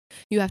family,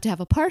 you have to have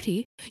a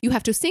party, you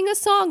have to sing a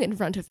song in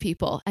front of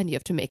people, and you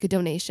have to make a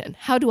donation.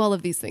 How do all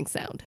of these things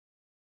sound?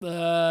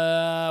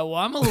 Well,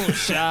 I'm a little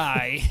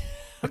shy.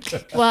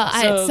 Well,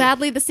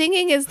 sadly, the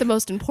singing is the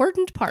most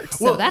important part.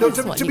 So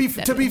to be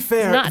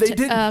fair,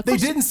 they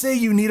didn't say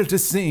you needed to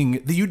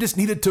sing. You just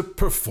needed to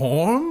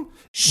perform.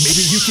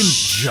 Maybe you can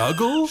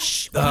juggle.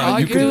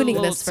 You could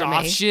ruining this for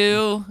soft me.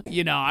 shoe.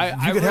 You know,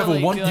 you could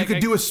really you could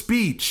do a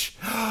speech.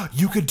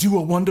 You could do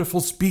a wonderful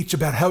speech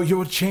about how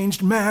you're a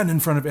changed man in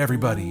front of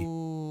everybody.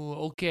 Ooh,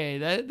 okay,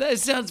 that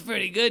sounds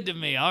pretty good to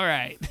me. All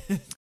right.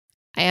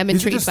 I am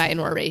intrigued by an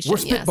oration. We're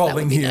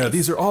spitballing here. Nice.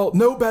 These are all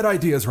no bad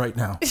ideas right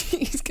now.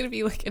 He's gonna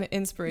be like an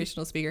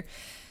inspirational speaker.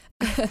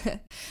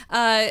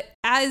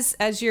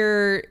 As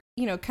you're,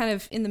 kind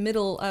of in the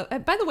middle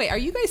of. By the way, are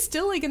you guys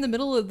still like in the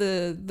middle of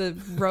the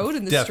road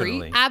in the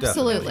street?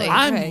 Absolutely.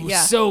 I'm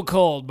so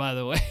cold, by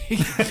the way.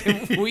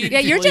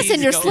 You're just in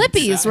your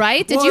slippies,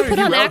 right? Did you put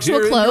on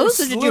actual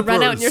clothes, or did you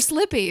run out in your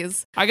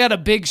slippies? I got a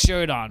big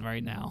shirt on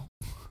right now.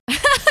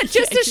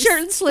 Just a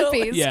shirt and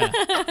slippies. Yeah.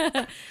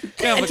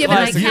 Do you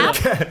have a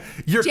nightcap?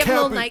 Your Do you have a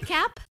cap little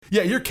nightcap?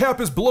 Yeah, your cap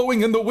is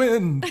blowing in the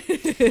wind.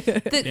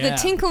 The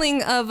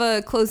tinkling of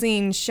a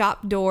closing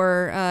shop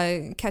door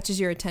catches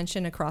your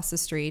attention across the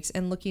street,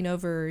 and looking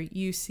over,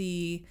 you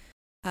see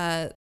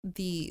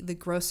the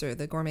grocer,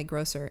 the gourmet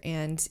grocer,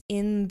 and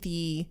in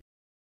the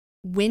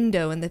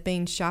window, in the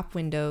main shop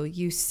window,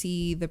 you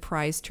see the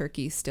prize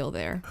turkey still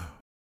there.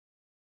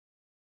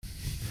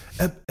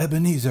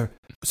 Ebenezer,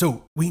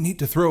 so we need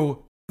to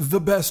throw the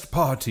best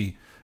party,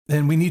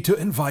 and we need to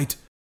invite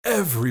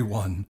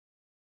everyone.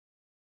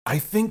 I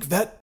think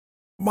that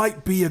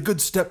might be a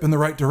good step in the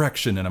right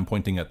direction, and I'm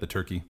pointing at the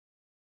turkey.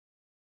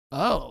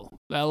 Oh,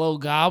 that little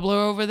gobbler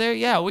over there?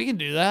 Yeah, we can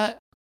do that.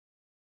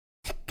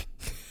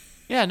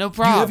 Yeah, no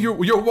problem.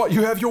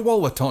 You have your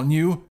wallet on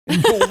you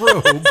and your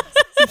robe.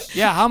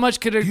 Yeah, how much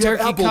could a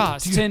turkey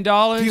cost?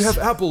 $10? Do you have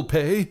Apple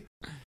Pay?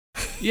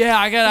 Yeah,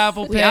 I got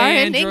Apple Pay. We are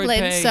in Android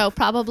England, Pay. so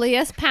probably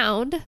a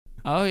pound.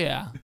 Oh,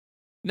 yeah.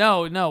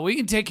 No, we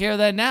can take care of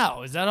that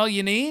now. Is that all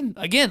you need?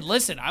 Again,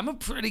 listen, I'm a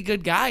pretty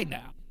good guy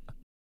now.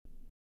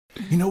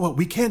 You know what?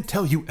 We can't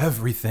tell you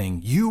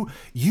everything.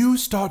 You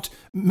start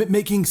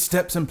making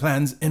steps and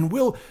plans, and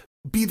we'll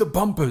be the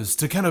bumpers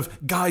to kind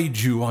of guide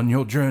you on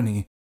your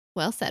journey.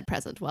 Well said,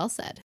 Present. Well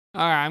said.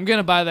 All right, I'm going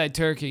to buy that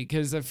turkey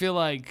because I feel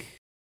like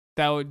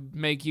that would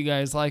make you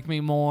guys like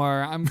me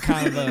more. I'm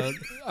kind of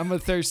I'm a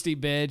thirsty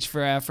bitch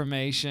for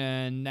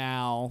affirmation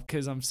now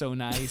because I'm so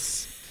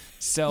nice.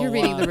 So You're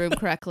reading the room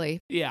correctly.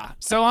 Yeah.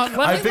 So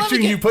I'm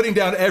picturing you putting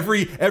down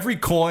every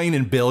coin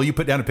and bill you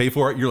put down to pay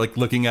for it. You're like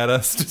looking at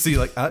us to see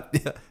like,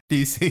 yeah, do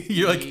you see?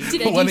 You're like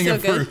wanting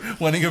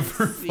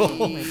approval.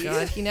 Oh my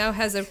God! He now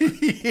has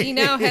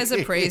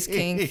a praise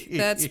kink.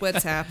 That's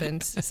what's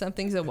happened.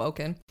 Something's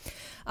awoken.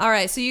 All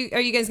right. So are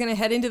you guys gonna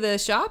head into the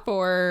shop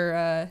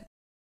or?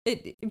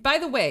 By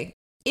the way,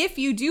 if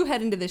you do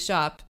head into the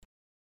shop,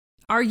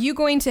 are you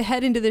going to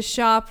head into the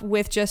shop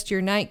with just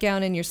your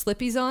nightgown and your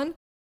slippies on?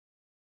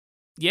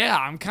 Yeah,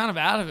 I'm kind of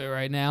out of it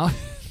right now.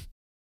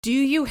 Do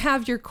you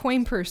have your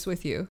coin purse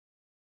with you?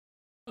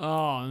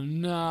 Oh,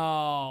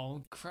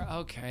 no.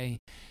 Okay.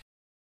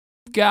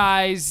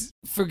 Guys,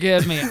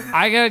 forgive me.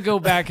 I got to go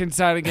back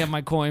inside and get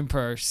my coin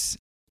purse.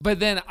 But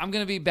then I'm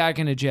going to be back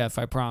in a jiff,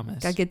 I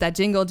promise. Gotta get that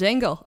jingle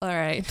jangle. All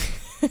right.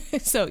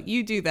 So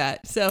you do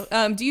that. So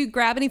do you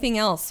grab anything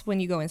else when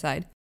you go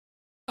inside?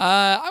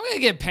 I'm going to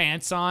get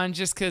pants on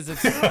just because it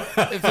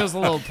feels a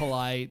little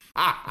polite.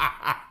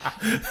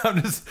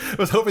 I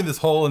was hoping this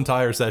whole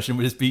entire session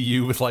would just be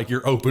you with like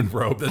your open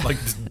robe that like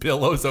just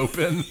billows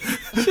open.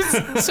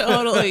 Just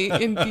totally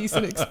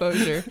indecent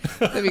exposure.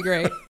 That'd be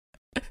great.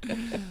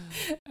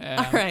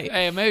 All right.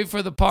 Hey, maybe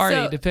for the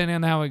party, depending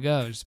on how it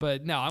goes.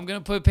 But no, I'm going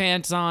to put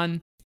pants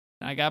on.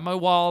 I got my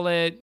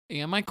wallet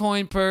and my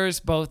coin purse,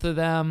 both of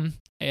them.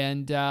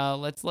 And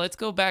let's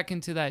go back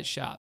into that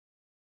shop.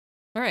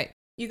 All right.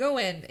 You go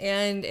in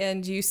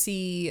and you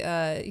see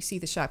the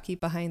shopkeep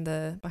behind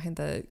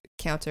the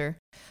counter.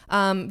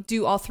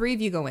 Do all three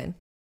of you go in?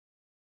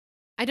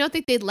 I don't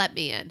think they'd let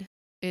me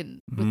in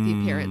with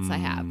the appearance I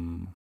have.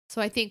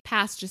 So I think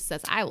Pass just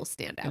says I will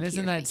stand out. And isn't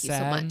here. that Thank sad? You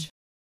so much.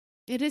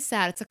 It is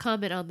sad. It's a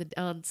comment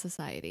on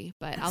society,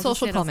 but I'll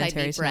social just stand outside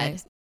commentary and eat bread.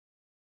 tonight.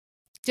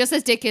 Just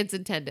as Dickens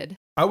intended.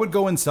 I would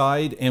go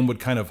inside and would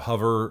kind of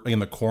hover in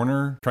the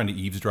corner, trying to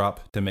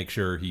eavesdrop to make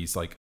sure he's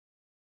like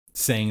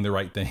saying the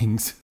right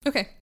things.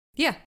 Okay.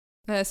 Yeah.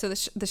 So the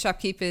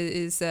shopkeep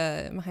is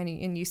behind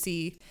you, and you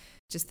see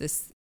just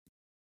this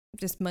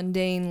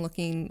mundane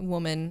looking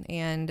woman,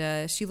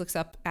 and she looks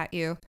up at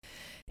you,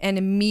 and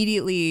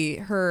immediately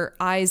her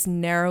eyes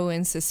narrow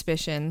in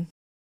suspicion.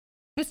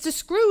 Mr.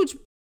 Scrooge.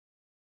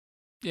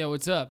 Yeah,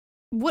 what's up?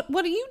 What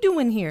are you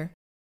doing here?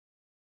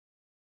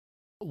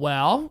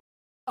 Well,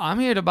 I'm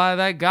here to buy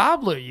that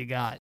gobbler you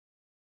got.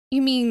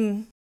 You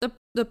mean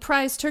the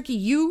prize turkey?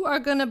 You are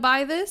gonna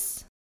buy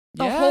this?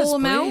 The yes, whole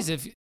amount?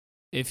 Please,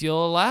 if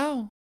you'll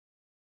allow.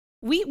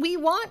 We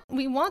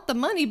want the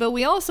money, but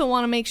we also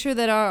want to make sure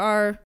that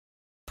our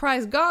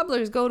prize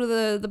gobblers go to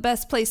the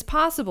best place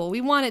possible.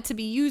 We want it to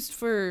be used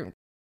for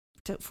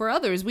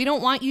others. We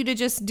don't want you to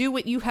just do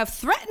what you have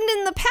threatened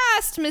in the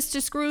past,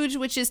 Mr. Scrooge,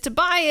 which is to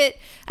buy it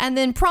and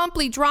then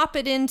promptly drop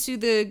it into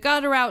the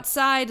gutter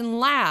outside and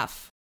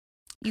laugh.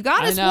 You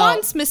got us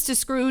once, Mr.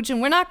 Scrooge, and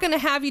we're not going to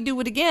have you do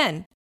it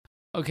again.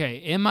 Okay,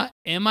 in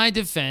my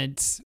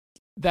defense,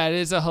 that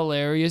is a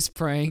hilarious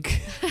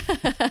prank.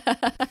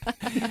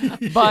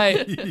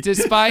 But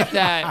despite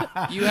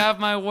that, you have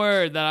my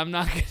word that I'm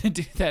not going to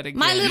do that again.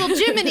 My little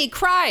Jiminy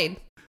cried.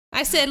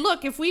 I said,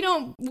 "Look, if we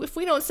don't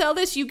sell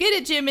this, you get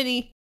it,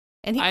 Jiminy."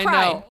 And he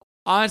cried. Know.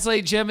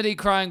 Honestly, Jiminy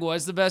crying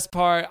was the best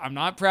part. I'm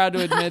not proud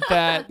to admit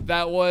that.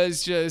 That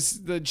was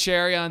just the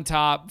cherry on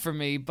top for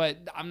me. But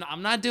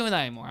I'm not doing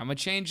that anymore. I'm a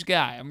changed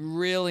guy. I'm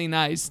really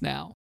nice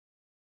now.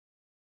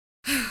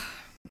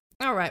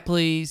 All right.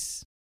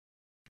 Please.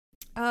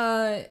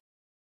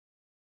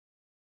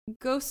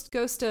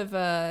 Ghost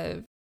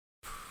of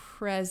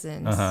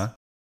presence. Uh-huh.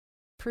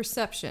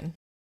 Perception.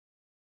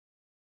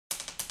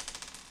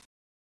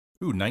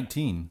 Ooh,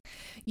 19.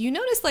 You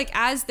notice, like,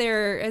 as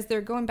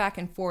they're going back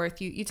and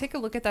forth, you take a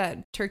look at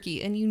that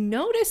turkey and you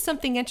notice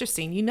something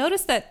interesting. You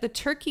notice that the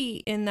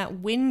turkey in that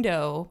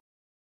window,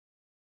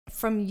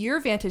 from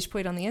your vantage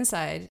point on the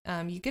inside,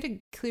 you get a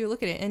clear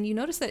look at it, and you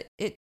notice that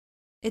it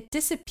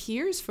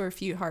disappears for a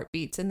few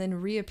heartbeats and then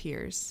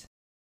reappears.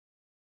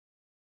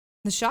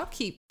 The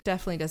shopkeep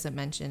definitely doesn't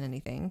mention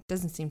anything,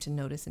 doesn't seem to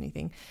notice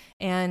anything,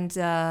 and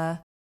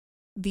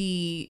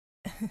the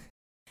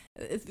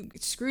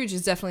Scrooge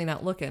is definitely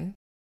not looking.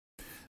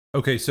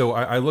 Okay, so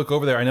I look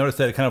over there. I notice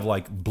that it kind of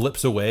like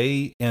blips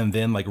away and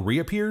then like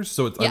reappears.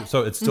 So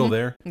it's still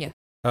there. Yeah.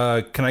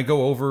 Can I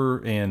go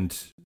over and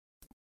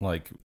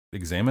like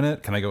examine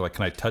it? Can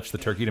I touch the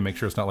turkey to make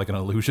sure it's not like an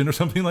illusion or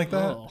something like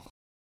that? Oh.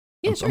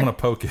 Yeah, sure. I'm gonna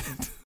poke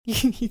it.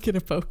 You're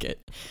gonna poke it.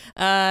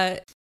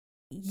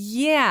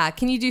 Yeah.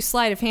 Can you do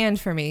sleight of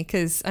hand for me?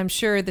 Because I'm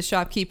sure the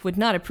shopkeep would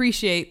not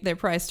appreciate their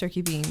prize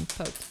turkey being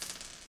poked.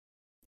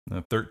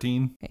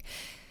 13. Okay.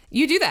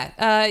 You do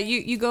that.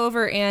 You go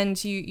over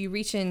and you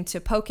reach in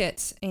to poke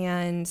it,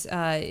 and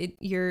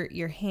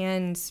your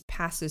hand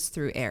passes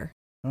through air.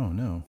 Oh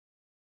no.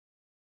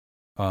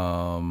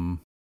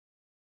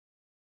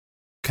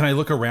 Can I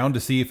look around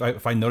to see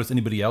if I notice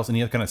anybody else,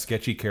 any other kind of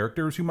sketchy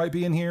characters who might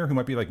be in here, who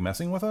might be like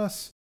messing with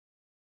us?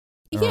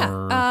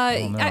 Yeah.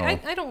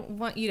 I don't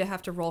want you to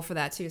have to roll for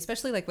that too,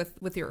 especially like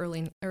with your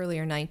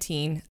earlier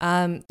 19.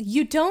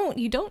 You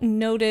don't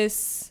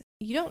notice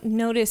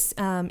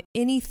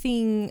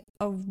anything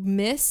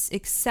amiss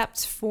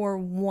except for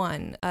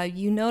one.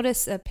 You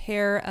notice a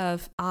pair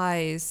of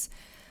eyes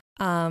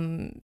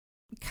kind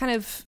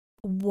of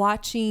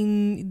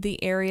watching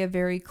the area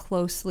very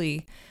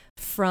closely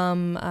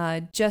from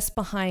just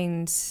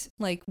behind,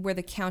 like where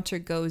the counter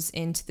goes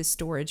into the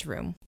storage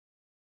room.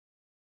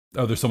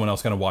 Oh, there's someone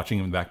else kind of watching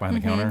him back behind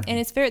the counter? And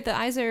the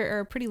eyes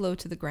are pretty low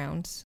to the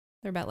ground.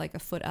 They're about like a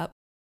foot up.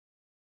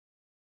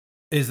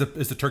 Is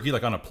the turkey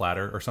like on a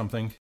platter or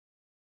something?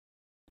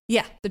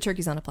 Yeah, the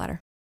turkey's on a platter.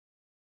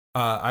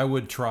 I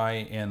would try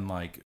and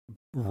like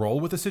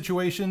roll with the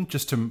situation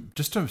just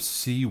to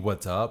see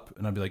what's up,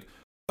 and I'd be like,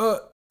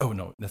 oh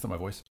no, that's not my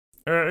voice.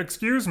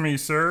 Excuse me,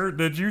 sir.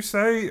 Did you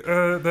say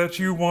that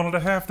you wanted to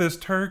have this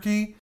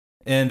turkey?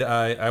 And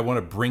I want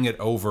to bring it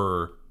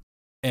over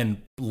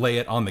and lay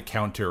it on the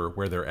counter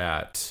where they're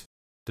at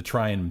to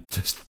try and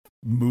just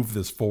move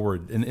this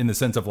forward in the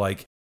sense of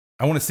like,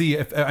 I want to see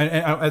if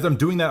as I'm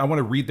doing that, I want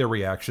to read their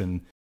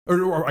reaction.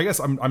 Or I guess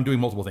I'm doing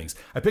multiple things.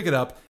 I pick it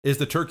up. Is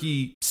the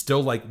turkey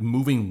still like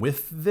moving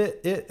with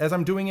it as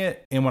I'm doing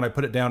it? And when I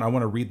put it down, I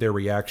want to read their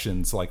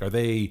reactions. Like, are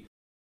they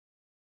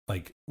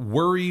like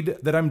worried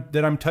that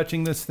I'm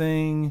touching this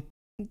thing?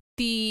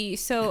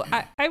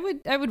 I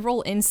would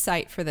roll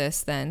insight for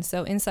this then.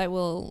 So insight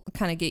will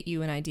kind of get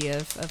you an idea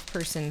of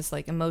person's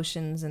like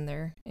emotions and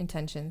their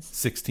intentions.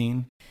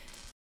 16.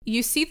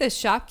 You see the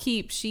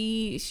shopkeep.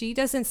 She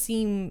doesn't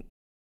seem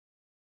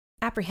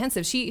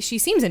apprehensive. She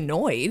seems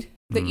annoyed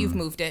that you've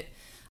moved it.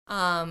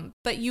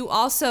 But you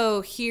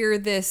also hear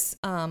this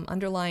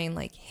underlying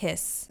like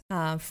hiss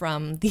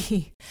from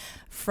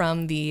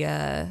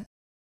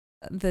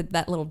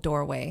that little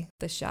doorway,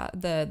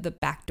 the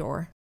back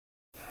door.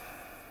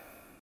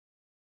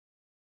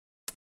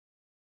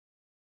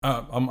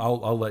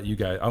 I'll let you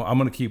guys. I'm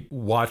gonna keep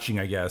watching,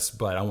 I guess,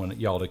 but I want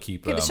y'all to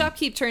keep. Okay, the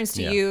shopkeep turns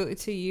to you,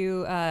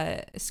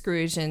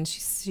 Scrooge, and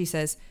she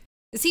says,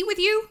 "Is he with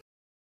you?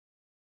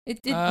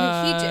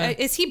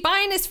 Is he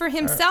buying this for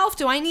himself?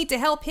 Do I need to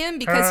help him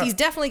because he's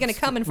definitely going to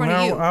come in front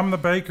of you?" No, I'm the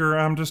baker.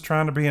 I'm just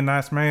trying to be a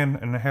nice man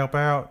and help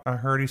out. I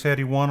heard he said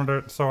he wanted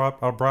it, so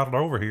I brought it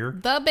over here.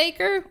 The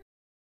baker?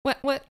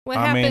 What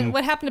happened?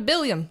 What happened to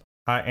Billiam?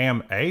 I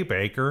am a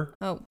baker.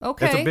 Oh,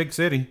 okay. It's a big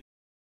city.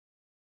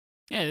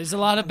 Yeah, there's a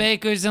lot of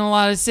bakers in a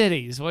lot of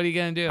cities. What are you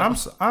gonna do?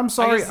 I'm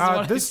sorry. This is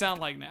what I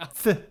sound like now.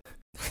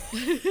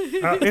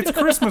 It's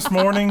Christmas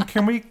morning.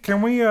 Can we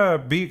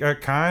be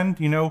kind?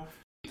 You know,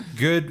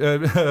 good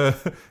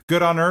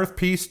good on earth,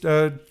 peace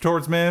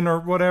towards men, or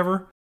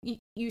whatever.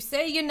 You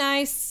say you're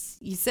nice.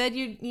 You said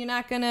you're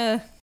not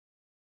gonna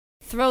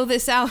throw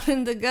this out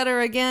in the gutter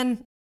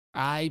again.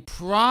 I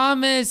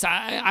promise.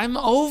 I'm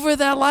over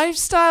that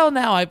lifestyle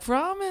now. I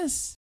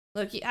promise.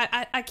 Look,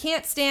 I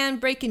can't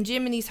stand breaking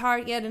Jiminy's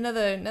heart yet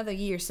another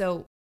year,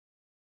 so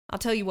I'll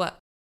tell you what.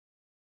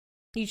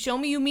 You show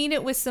me you mean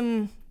it with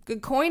some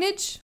good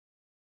coinage,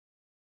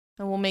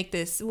 and we'll make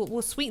this.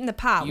 We'll sweeten the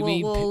pot.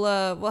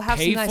 We'll have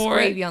some nice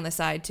gravy on the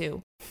side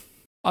too.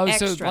 Oh,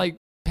 extra. So like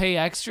pay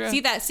extra?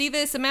 See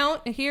this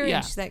amount here? Yeah.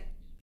 And she's like,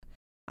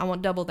 I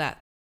want double that.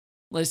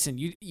 Listen,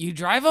 you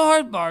drive a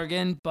hard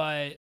bargain,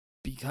 but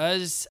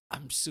because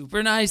I'm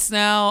super nice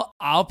now,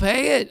 I'll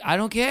pay it. I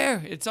don't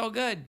care. It's all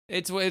good.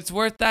 It's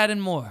worth that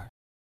and more.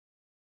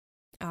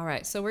 All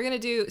right. So we're going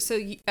to do,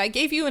 I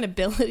gave you an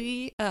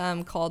ability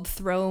called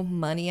throw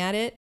money at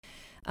it.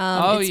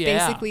 It's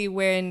basically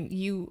when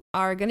you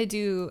are going to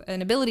do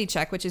an ability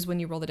check, which is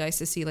when you roll the dice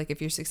to see like if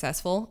you're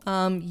successful.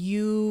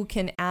 You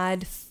can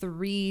add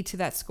 3 to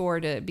that score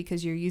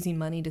because you're using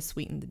money to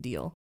sweeten the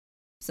deal.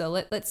 So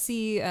let's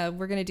see.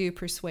 We're going to do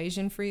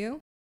persuasion for you.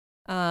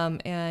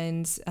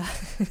 and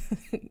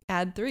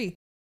add 3.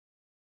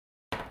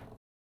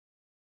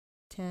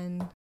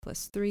 10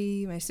 plus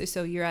 3.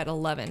 So you're at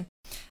 11.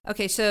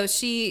 Okay, so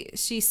she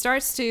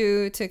starts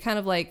to kind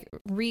of like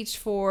reach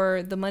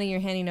for the money you're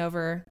handing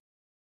over.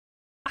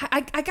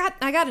 I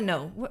gotta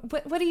know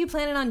what are you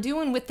planning on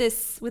doing with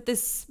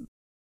this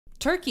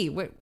turkey?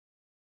 What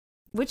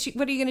are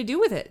you gonna do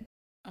with it?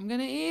 I'm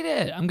gonna eat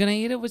it. I'm gonna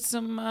eat it with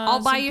some.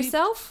 All by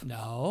yourself?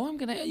 No, I'm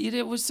gonna eat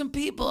it with some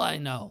people I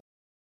know.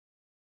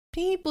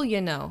 People you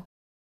know?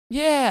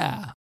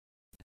 Yeah.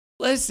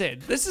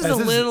 Listen, this is a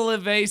little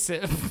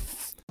invasive.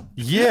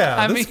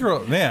 Yeah, this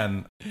girl,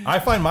 man. I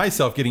find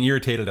myself getting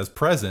irritated as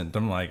present.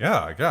 I'm like,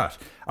 oh gosh.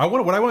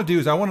 What I want to do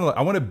is I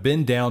want to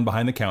bend down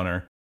behind the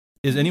counter.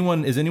 Is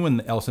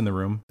anyone else in the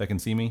room that can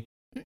see me?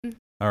 Mm-mm.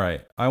 All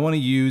right. I want to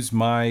use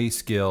my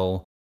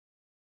skill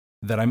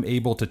that I'm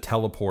able to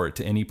teleport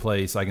to any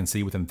place I can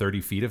see within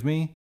 30 feet of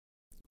me.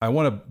 I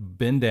want to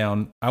bend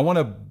down. I want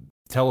to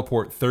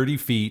teleport 30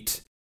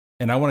 feet,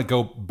 and I want to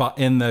go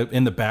in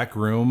the back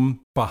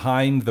room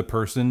behind the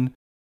person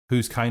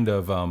who's kind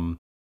of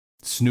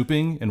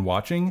snooping and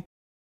watching.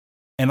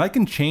 And I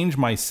can change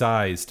my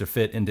size to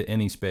fit into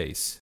any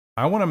space.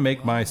 I want to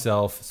make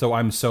myself so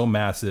I'm so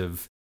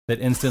massive that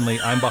instantly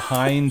I'm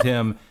behind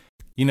him.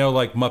 You know,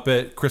 like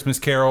Muppet Christmas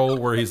Carol,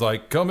 where he's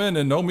like, come in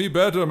and know me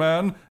better,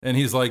 man. And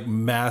he's like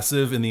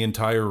massive in the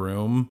entire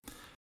room.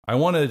 I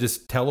want to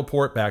just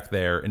teleport back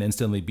there and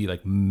instantly be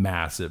like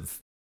massive,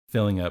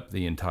 filling up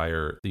the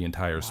entire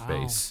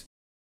space.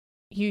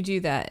 You do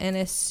that. And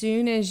as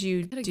soon as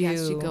you do,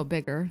 you go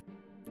bigger.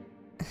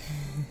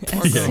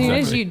 As soon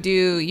as you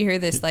do, you hear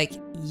this like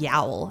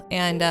yowl,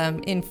 and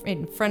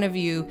in front of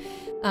you,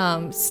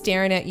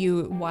 staring at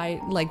you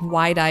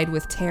wide-eyed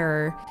with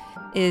terror,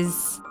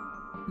 is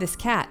this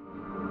cat.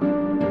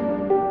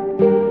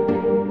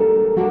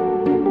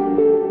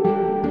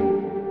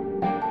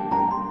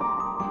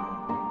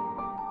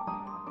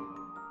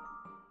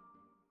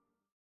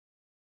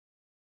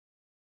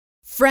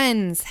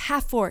 Friends,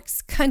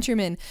 half-orcs,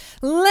 countrymen,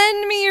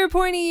 lend me your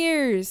pointy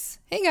ears.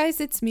 Hey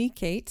guys, it's me,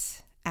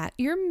 Kate, at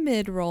your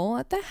mid-roll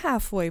at the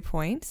halfway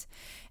point.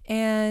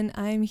 And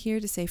I'm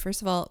here to say,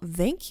 first of all,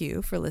 thank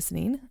you for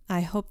listening.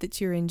 I hope that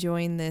you're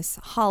enjoying this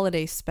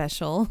holiday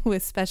special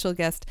with special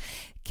guest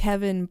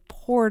Kevin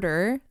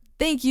Porter.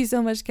 Thank you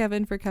so much,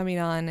 Kevin, for coming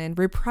on and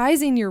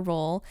reprising your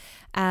role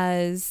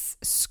as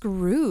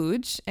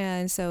Scrooge.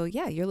 And so,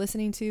 yeah, you're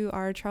listening to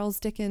our Charles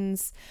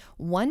Dickens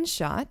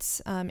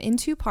one-shot in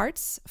 2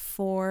 parts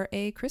for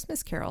A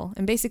Christmas Carol,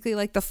 and basically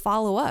like the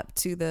follow-up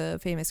to the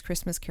famous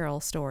Christmas Carol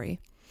story.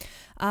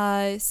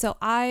 So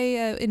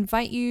I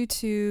invite you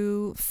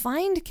to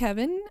find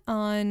Kevin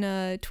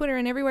on Twitter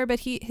and everywhere,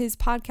 but his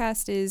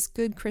podcast is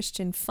Good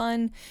Christian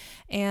Fun,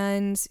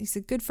 and he's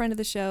a good friend of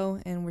the show,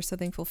 and we're so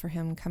thankful for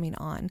him coming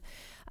on.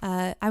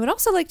 I would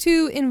also like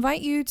to invite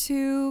you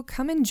to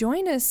come and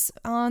join us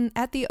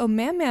at the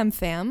Omam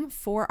Fam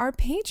for our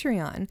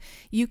Patreon.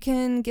 You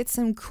can get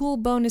some cool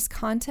bonus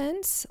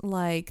content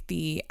like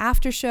the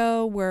after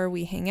show where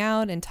we hang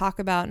out and talk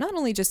about not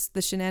only just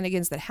the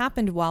shenanigans that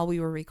happened while we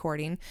were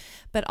recording,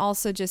 but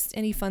also just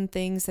any fun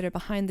things that are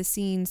behind the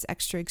scenes,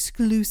 extra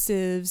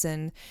exclusives,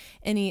 and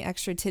any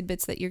extra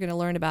tidbits that you're going to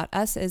learn about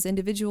us as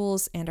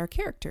individuals and our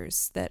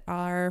characters that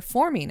are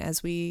forming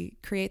as we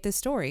create this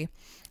story.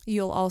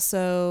 You'll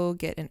also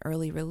get an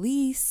early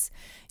release.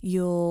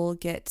 You'll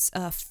get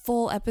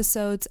full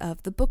episodes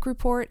of the book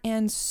report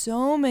and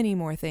so many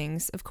more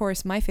things. Of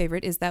course, my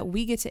favorite is that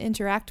we get to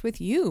interact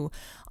with you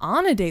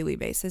on a daily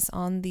basis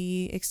on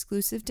the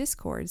exclusive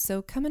Discord.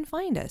 So come and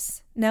find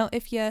us. Now,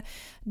 if you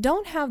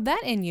don't have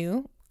that in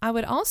you, I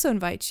would also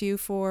invite you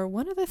for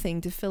one other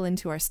thing to fill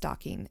into our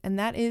stocking, and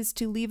that is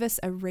to leave us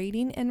a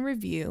rating and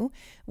review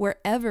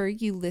wherever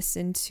you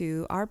listen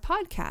to our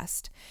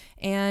podcast.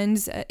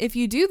 And if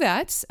you do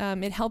that,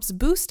 it helps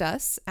boost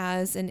us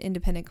as an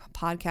independent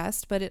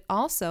podcast, but it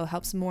also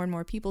helps more and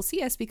more people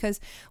see us because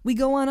we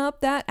go on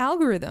up that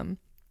algorithm.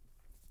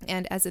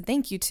 And as a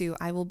thank you to,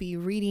 I will be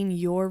reading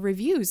your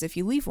reviews if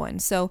you leave one.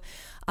 So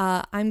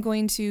I'm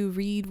going to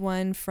read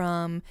one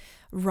from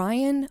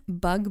Ryan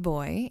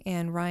Bugboy.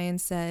 And Ryan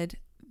said,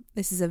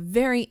 this is a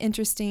very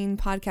interesting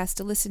podcast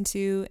to listen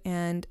to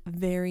and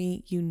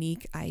very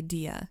unique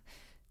idea.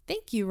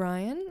 Thank you,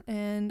 Ryan.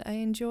 And I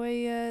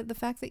enjoy the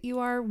fact that you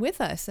are with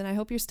us. And I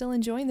hope you're still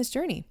enjoying this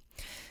journey.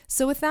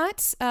 So with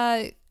that,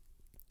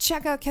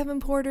 check out Kevin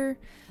Porter,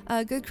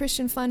 Good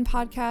Christian Fun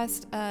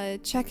podcast.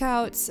 Check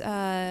out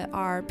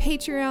our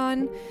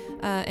Patreon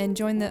and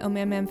join the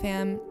Omam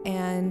Fam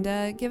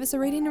and give us a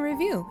rating and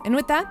review. And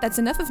with that, that's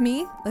enough of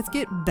me. Let's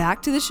get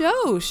back to the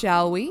show,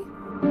 shall we?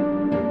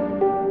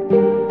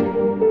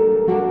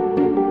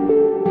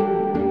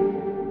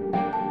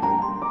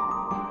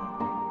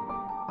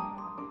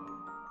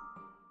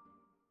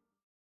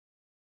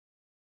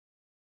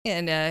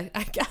 And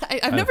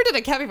I've never done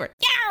a cat before.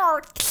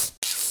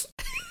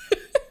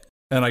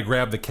 And I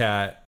grab the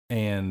cat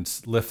and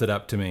lift it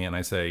up to me and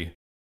I say,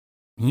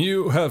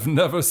 "You have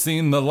never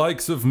seen the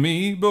likes of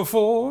me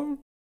before?"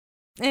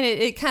 And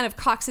it kind of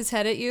cocks its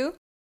head at you.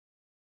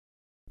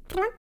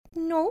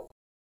 No.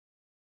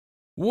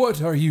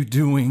 What are you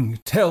doing?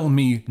 Tell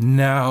me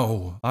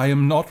now. I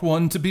am not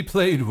one to be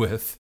played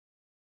with.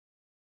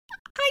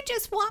 I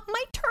just want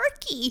my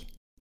turkey.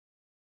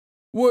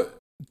 What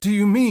do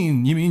you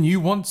mean? You mean you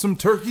want some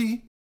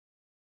turkey?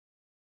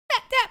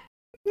 That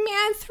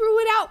man threw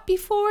it out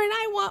before and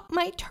I want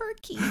my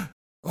turkey.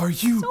 Are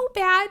you... So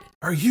bad.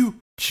 Are you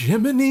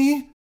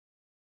Jiminy?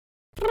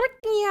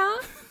 Yeah.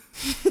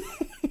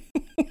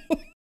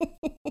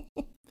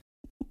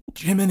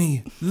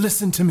 Jiminy,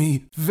 listen to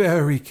me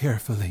very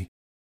carefully.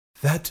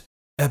 That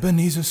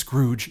Ebenezer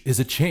Scrooge is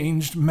a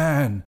changed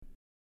man.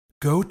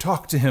 Go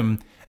talk to him,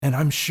 and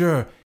I'm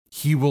sure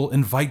he will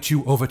invite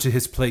you over to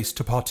his place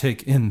to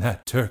partake in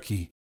that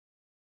turkey.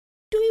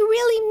 Do you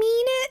really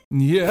mean it?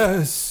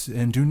 Yes,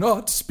 and do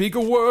not speak a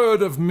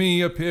word of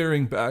me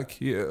appearing back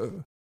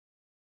here.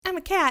 I'm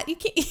a cat. You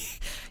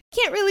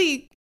can't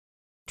really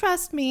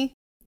trust me.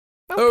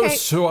 Okay. Oh,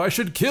 so I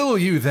should kill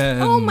you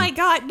then. Oh my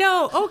God,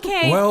 no.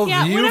 Okay. Well,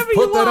 yeah, you've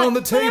put that on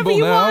the table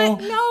now.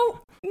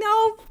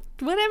 No,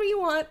 whatever you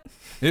want.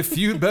 If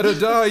you'd better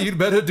die, you'd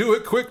better do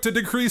it quick to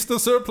decrease the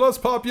surplus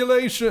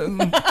population.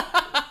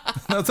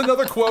 That's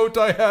another quote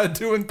I had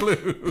to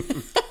include.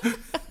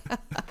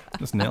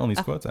 Just nailing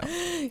these quotes out.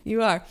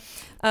 You are.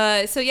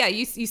 So yeah,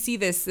 you see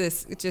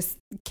this just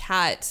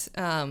cat.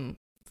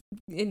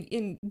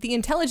 In the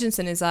intelligence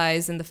in his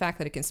eyes and the fact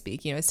that it can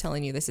speak, is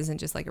telling you this isn't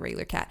just like a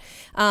regular cat.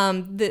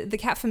 The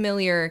cat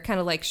familiar kind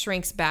of like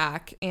shrinks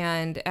back,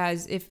 and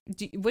as if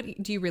do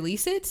you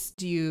release it?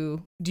 Do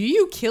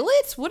you kill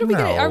it? What are we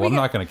gonna? I'm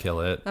not gonna kill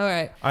it. All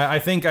right. I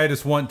think I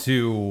just want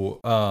to.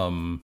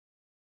 I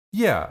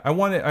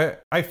want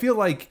it. I feel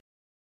like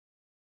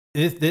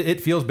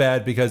it feels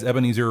bad because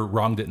Ebenezer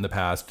wronged it in the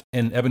past,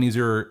 and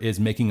Ebenezer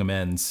is making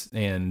amends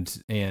and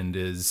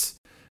is.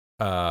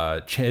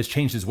 Has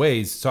changed his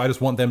ways, so I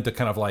just want them to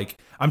kind of like.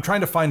 I'm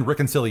trying to find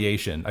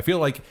reconciliation. I feel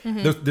like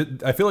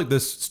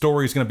this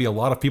story is going to be a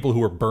lot of people who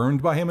were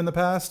burned by him in the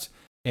past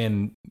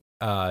and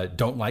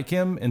don't like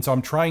him, and so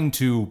I'm trying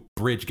to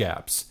bridge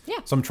gaps. Yeah.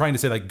 So I'm trying to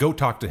say like, go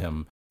talk to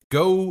him,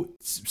 go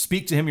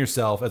speak to him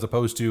yourself, as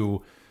opposed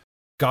to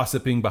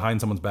gossiping behind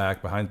someone's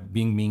back, behind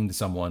being mean to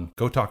someone.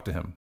 Go talk to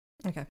him.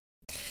 Okay.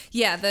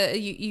 Yeah,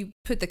 you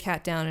put the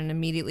cat down and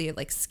immediately it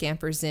like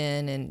scampers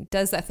in and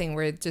does that thing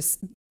where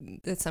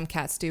that some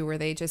cats do where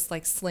they just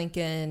like slink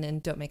in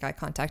and don't make eye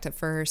contact at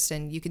first,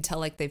 and you can tell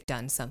like they've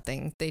done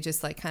something. They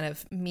just like kind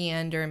of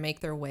meander and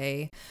make their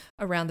way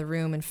around the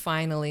room and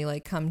finally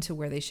like come to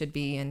where they should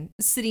be, and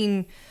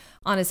sitting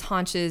on his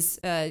haunches,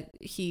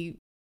 he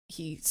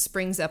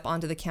springs up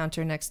onto the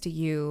counter next to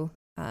you,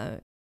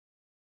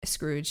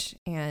 Scrooge,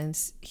 and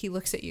he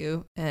looks at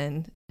you,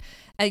 and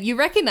you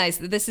recognize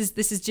that this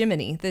is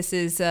Jiminy. This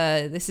is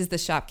the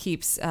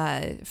shopkeep's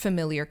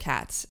familiar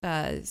cat.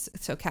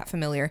 So cat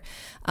familiar,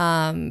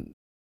 and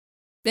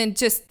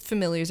just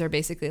familiars are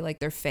basically like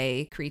they're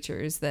fey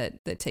creatures that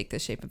take the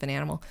shape of an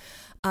animal.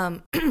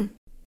 And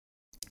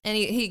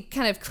he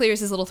kind of clears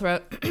his little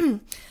throat.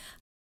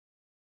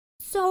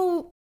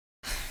 So,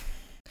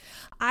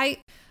 I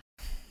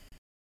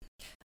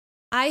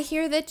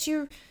hear that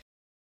you're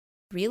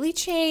really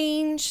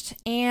changed,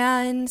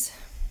 and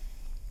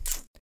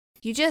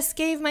you just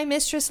gave my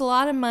mistress a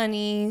lot of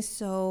money,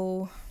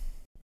 so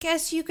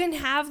guess you can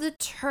have the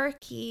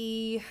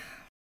turkey.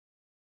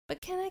 But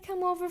can I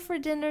come over for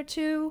dinner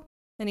too?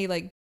 And he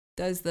like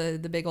does the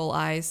big old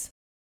eyes.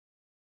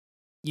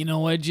 You know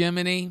what,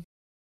 Jiminy?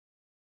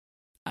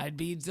 I'd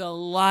be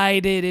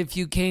delighted if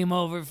you came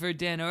over for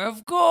dinner.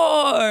 Of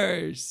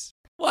course.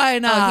 Why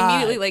not? He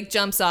immediately like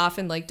jumps off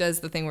and like does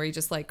the thing where he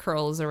just like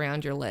curls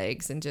around your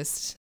legs and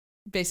just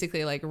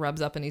basically like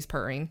rubs up and he's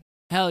purring.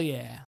 Hell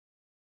yeah.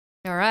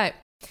 All right.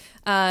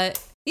 Yeah,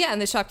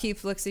 and the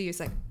shopkeep looks at you. He's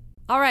like,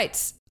 all right,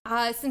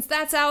 since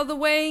that's out of the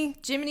way,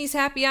 Jiminy's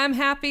happy, I'm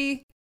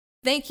happy.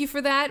 Thank you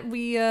for that.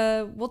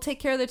 We'll take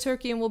care of the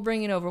turkey and we'll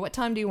bring it over. What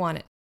time do you want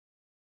it?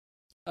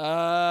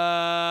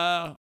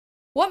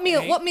 What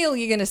meal are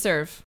you gonna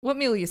serve? What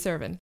meal are you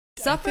serving?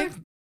 Supper?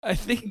 I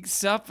think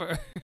supper.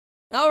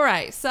 All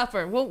right,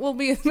 supper. We'll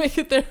make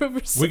it there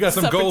over. We got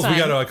some goals time. we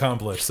got to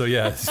accomplish. So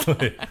yeah,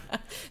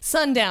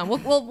 sundown.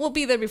 We'll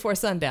be there before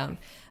sundown.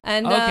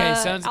 And okay,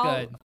 sounds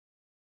good.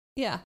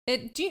 Yeah.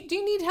 Do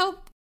you need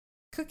help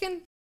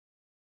cooking?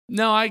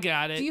 No, I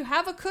got it. Do you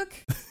have a cook?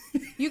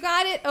 You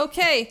got it?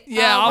 Okay.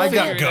 Yeah,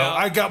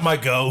 I got my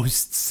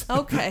ghosts.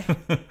 Okay.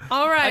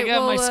 All right. I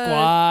got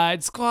my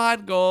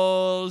squad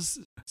goals,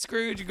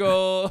 Scrooge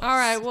goals. All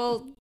right.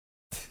 Well,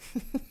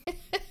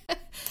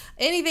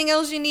 anything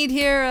else you need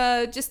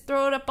here? Just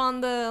throw it up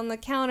on the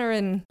counter,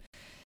 and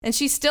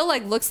she still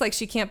like looks like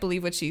she can't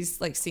believe what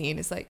she's like seeing.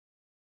 It's like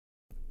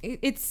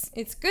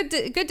it's good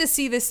to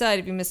see this side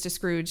of you, Mr.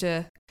 Scrooge.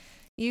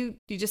 You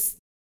just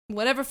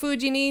whatever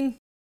food you need,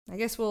 I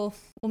guess we'll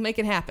make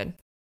it happen.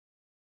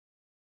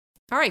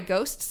 All right,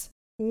 ghosts.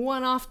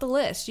 One off the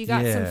list. You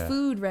got some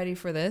food ready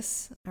for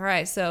this. All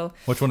right, so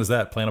which one is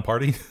that? Plan a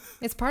party?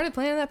 It's part of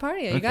planning that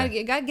party. You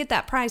gotta get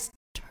that prize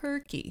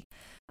turkey.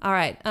 All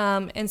right,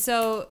 and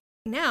so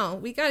now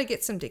we got to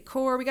get some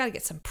decor. We got to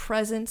get some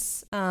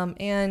presents.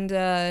 And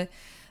I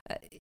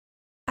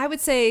would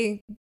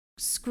say,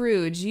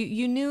 Scrooge,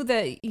 you knew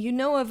that you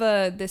know of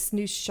this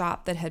new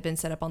shop that had been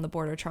set up on the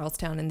border of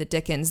Charlestown and the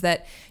Dickens,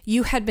 that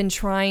you had been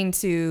trying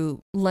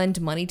to lend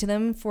money to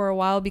them for a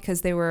while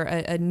because they were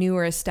a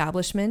newer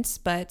establishment,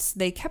 but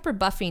they kept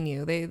rebuffing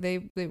you.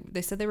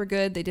 They said they were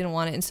good, they didn't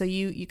want it, and so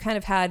you kind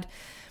of had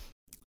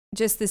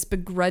just this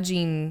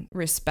begrudging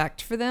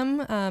respect for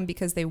them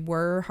because they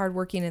were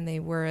hardworking and they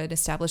were an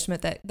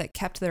establishment that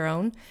kept their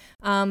own.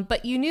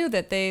 But you knew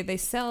that they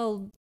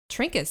sell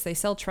trinkets, they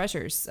sell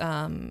treasures,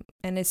 and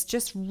it's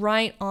just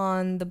right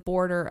on the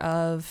border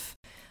of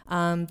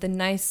the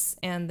nice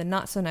and the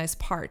not so nice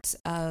parts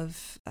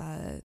of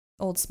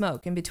Old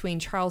Smoke, in between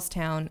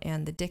Charlestown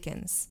and the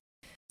Dickens.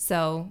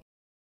 So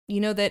you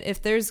know that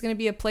if there's going to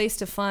be a place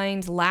to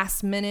find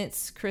last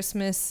minute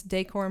Christmas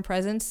decor and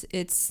presents,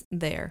 it's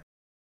there.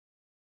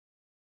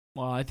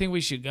 Well, I think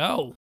we should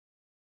go.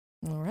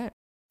 All right.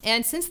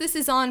 And since this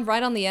is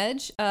right on the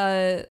edge,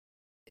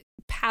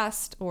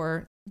 past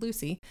or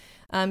Lucy,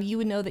 you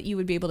would know that you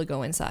would be able to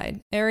go inside.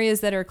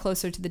 Areas that are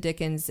closer to the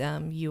Dickens,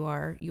 you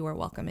are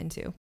welcome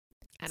into.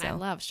 And I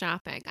love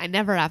shopping. I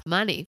never have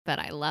money, but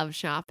I love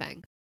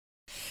shopping.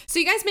 So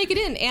you guys make it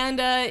in, and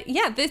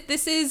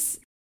this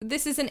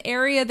is an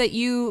area that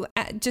you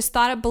just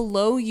thought of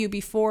below you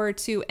before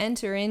to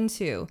enter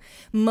into.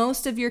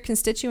 Most of your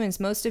constituents,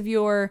 most of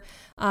your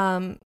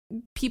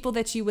people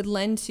that you would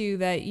lend to,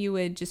 that you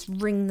would just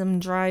wring them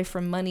dry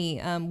from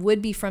money, would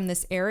be from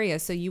this area,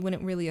 so you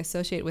wouldn't really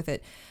associate with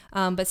it.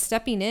 But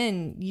stepping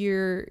in,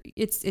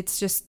 it's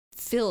just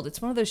filled.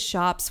 It's one of those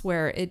shops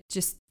where it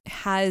just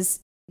has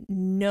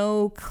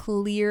no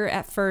clear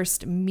at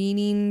first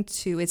meaning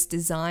to its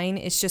design.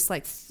 It's just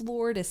like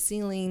floor to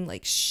ceiling,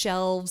 like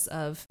shelves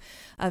of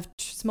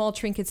small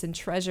trinkets and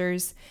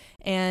treasures.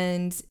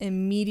 And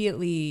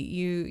immediately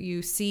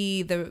you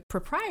see the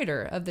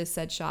proprietor of this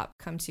said shop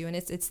come to you, and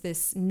it's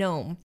this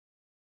gnome,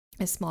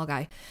 a small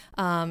guy,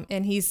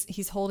 and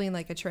he's holding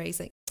like a tray. He's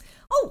like,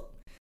 "Oh,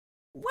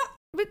 what?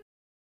 But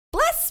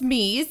bless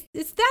me,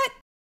 is that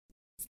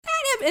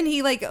him?" And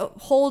he like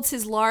holds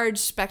his large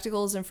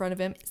spectacles in front of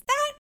him. Is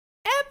that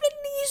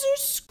Ebenezer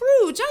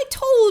Scrooge? I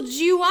told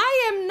you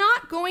I am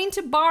not going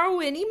to borrow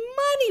any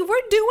money.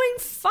 We're doing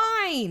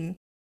fine.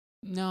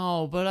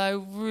 No, but I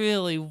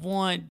really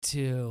want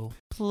to.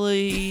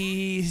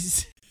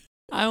 Please.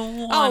 I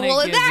want to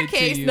give in that it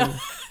case, to you. no.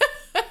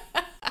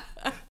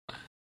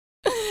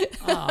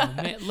 Oh,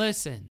 man,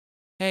 listen.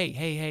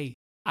 Hey.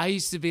 I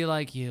used to be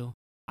like you.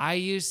 I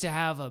used to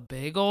have a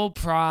big old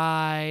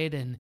pride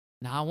and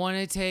not want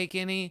to take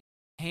any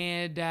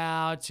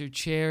handouts or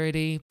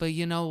charity. But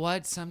you know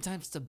what?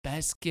 Sometimes the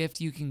best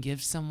gift you can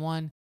give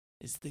someone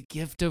is the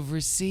gift of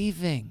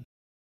receiving.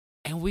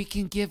 And we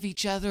can give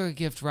each other a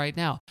gift right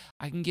now.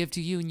 I can give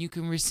to you and you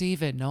can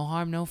receive it. No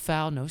harm, no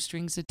foul, no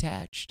strings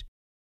attached.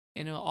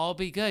 And it'll all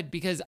be good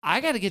because I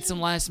got to get some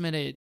last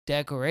minute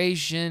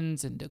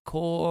decorations and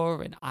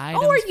decor and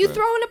items. Oh, are you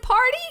throwing a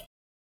party?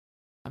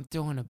 I'm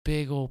throwing a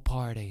big old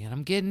party and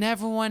I'm getting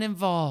everyone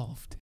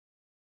involved.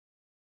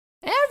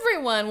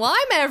 Everyone? Well,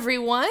 I'm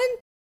everyone.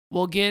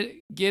 Well, get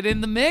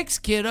in the mix,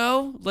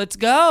 kiddo. Let's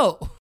go.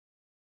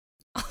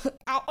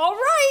 All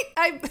right.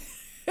 I'm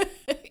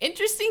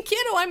interesting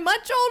kiddo. I'm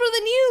much older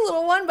than you,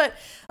 little one, but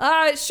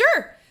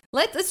sure.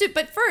 Let's do it.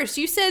 But first,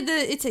 you said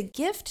that it's a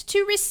gift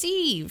to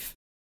receive.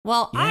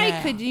 Well, yeah.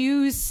 I could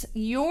use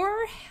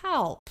your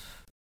help,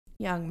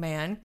 young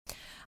man.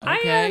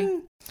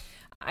 Okay.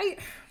 I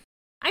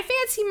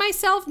fancy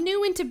myself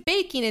new into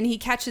baking, and he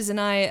catches an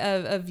eye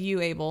of you,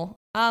 Abel.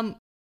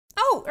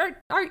 Oh,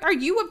 are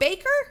you a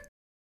baker?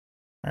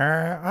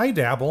 I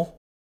dabble.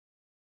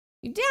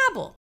 You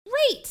dabble.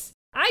 Great.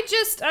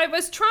 I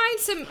was trying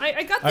some.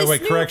 I got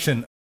this.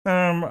 Correction.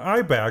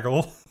 I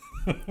bagel.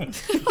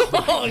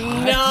 Oh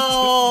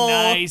no!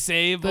 Nice,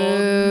 Abel.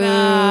 Boo.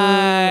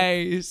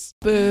 Nice.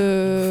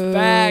 Boo.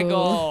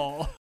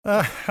 Bagel.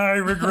 I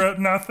regret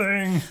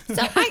nothing.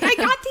 So I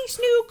got these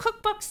new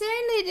cookbooks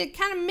in. It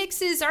kind of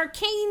mixes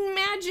arcane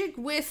magic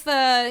with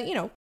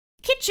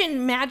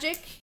kitchen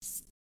magic,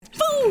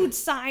 food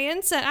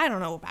science. I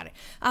don't know about it.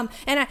 And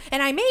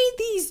I made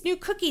these new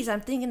cookies. I'm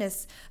thinking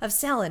of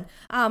selling.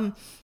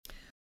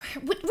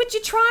 Would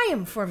you try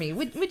them for me?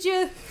 Would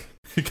you?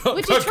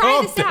 Would you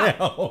try this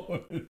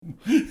out?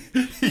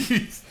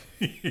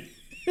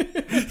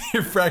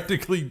 You're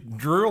practically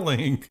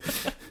drooling.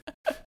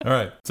 All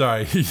right,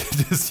 sorry.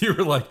 You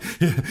were like,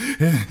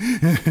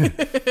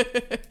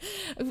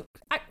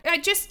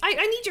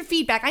 I need your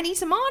feedback. I need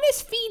some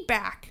honest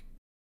feedback.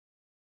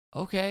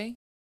 Okay.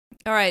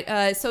 All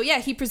right. So yeah,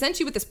 he presents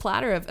you with this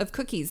platter of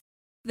cookies.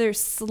 They're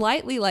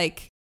slightly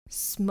like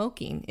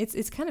smoking.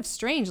 It's kind of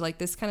strange, like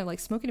this kind of like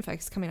smoking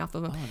effect is coming off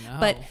of them. Oh, no.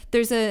 But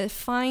there's a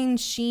fine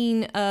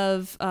sheen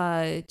of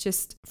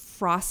just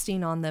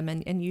frosting on them,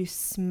 and you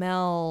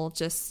smell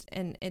just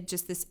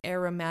this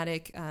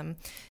aromatic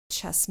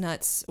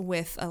chestnuts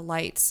with a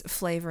light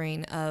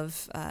flavoring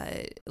of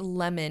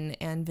lemon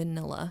and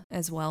vanilla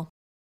as well.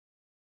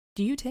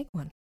 Do you take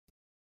one?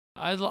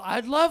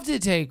 I'd love to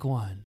take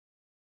one.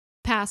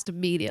 Past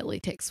immediately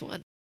takes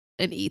one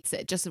and eats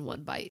it just in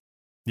one bite.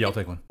 Yeah, I'll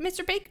take one.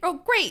 Mr. Baker.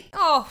 Oh, great.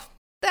 Oh,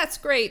 that's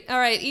great. All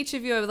right, each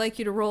of you, I would like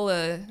you to roll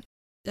a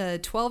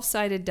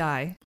 12-sided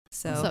die.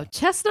 So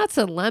chestnuts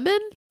and lemon?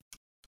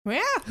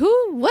 Yeah.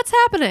 What's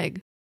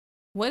happening?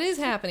 What is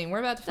happening? We're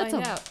about to find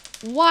out.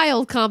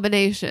 Wild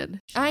combination.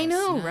 I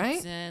know,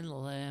 right? Chestnuts and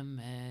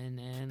lemon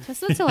and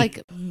Chestnuts are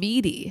like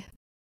meaty.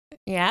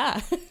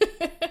 Yeah.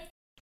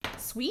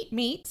 Sweet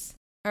meats.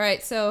 All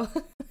right, so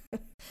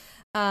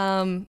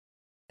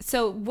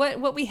so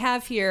what we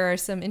have here are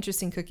some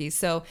interesting cookies.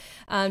 So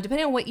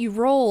depending on what you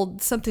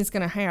rolled, something's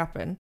going to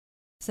happen.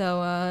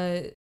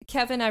 So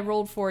Kevin, I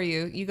rolled for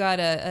you. You got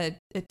a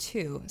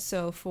 2.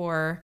 So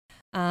for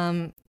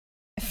the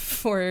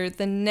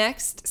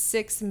next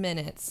 6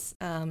 minutes,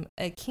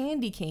 a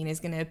candy cane is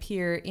going to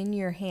appear in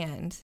your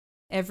hand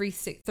every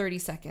 30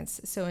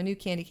 seconds. So a new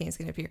candy cane is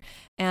going to appear.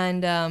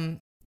 And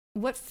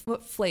what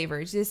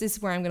flavor? This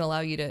is where I'm going to allow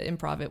you to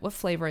improv it. What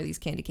flavor are these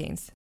candy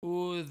canes?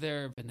 ooh,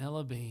 they're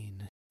vanilla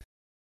bean.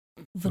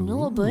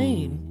 Vanilla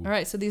bean. All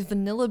right, so these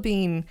vanilla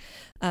bean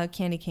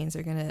candy canes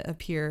are going to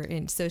appear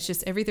in. So it's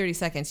just every 30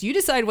 seconds. You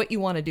decide what you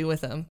want to do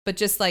with them, but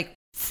just like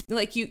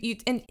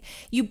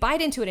you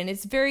bite into it, and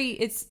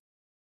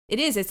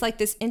it's like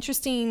this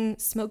interesting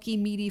smoky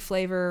meaty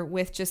flavor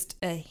with just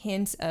a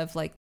hint of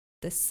like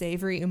the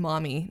savory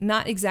umami.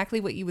 Not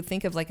exactly what you would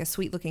think of like a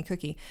sweet looking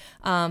cookie,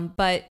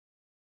 but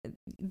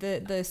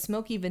the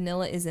smoky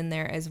vanilla is in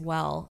there as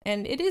well,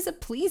 and it is a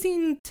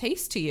pleasing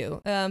taste to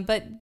you.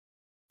 But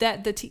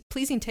that the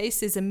pleasing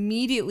taste is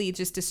immediately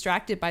just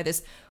distracted by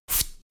this,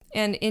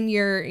 and in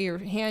your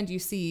hand you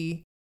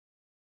see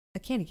a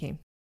candy cane,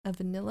 a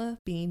vanilla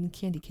bean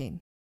candy cane.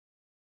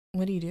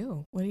 What do you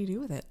do? What do you do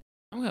with it?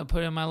 I'm gonna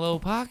put it in my little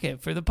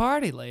pocket for the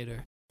party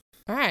later.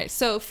 All right.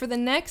 So for the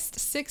next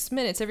 6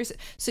 minutes,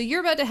 so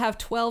you're about to have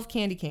 12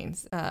 candy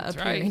canes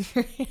appear in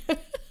your hand.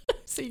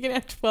 So you're gonna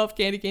have 12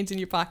 candy canes in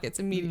your pockets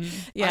immediately.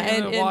 Yeah,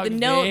 and the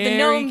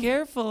gnome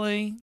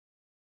carefully.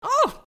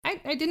 Oh,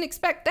 I didn't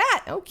expect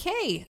that.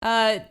 Okay.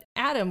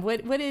 Adam,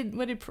 what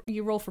did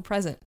you roll for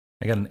present?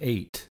 I got an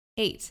 8.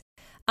 8.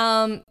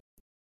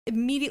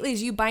 Immediately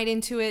as you bite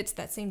into it,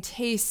 that same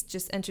taste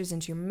just enters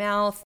into your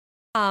mouth.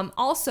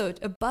 Also,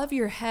 above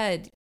your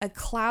head, a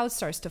cloud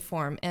starts to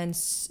form, and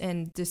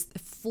just a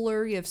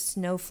flurry of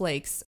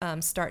snowflakes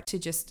start to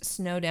just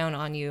snow down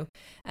on you.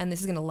 And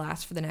this is going to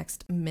last for the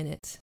next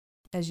minute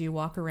as you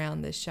walk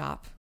around this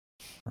shop.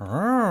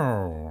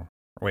 Oh.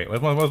 Wait,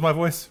 what was my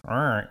voice?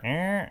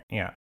 Yeah.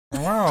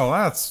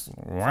 Wow,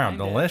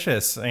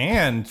 delicious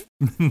and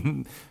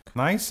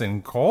nice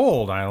and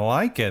cold. I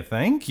like it.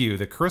 Thank you.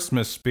 The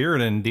Christmas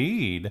spirit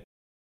indeed.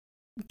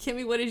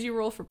 Kimmy, what did you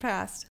roll for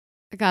past?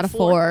 I got a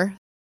 4.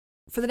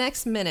 For the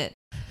next minute,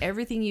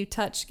 everything you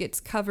touch gets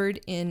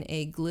covered in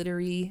a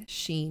glittery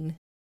sheen.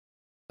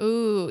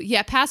 Ooh,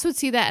 yeah, Pass would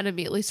see that and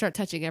immediately start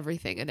touching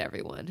everything and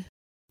everyone.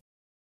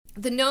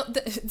 The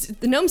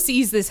gnome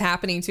sees this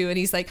happening too, and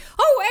he's like,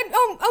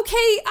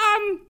 okay,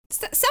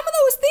 some of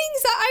those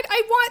things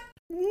I want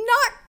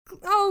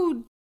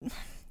not,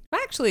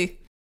 actually,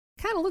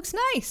 kind of looks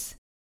nice.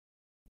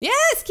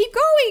 Yes, keep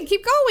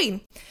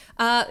going.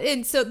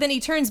 And so then he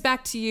turns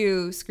back to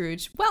you,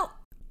 Scrooge. Well,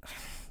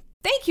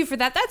 thank you for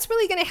that. That's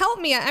really going to help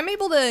me. I'm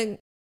able to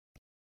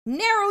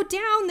narrow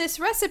down this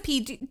recipe.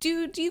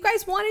 Do you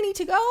guys want any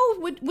to go?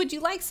 Would you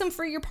like some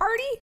for your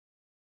party?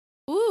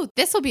 Ooh,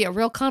 this will be a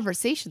real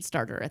conversation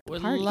starter at the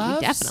party. We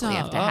definitely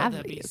have to have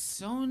that'd these. Be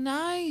so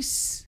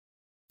nice.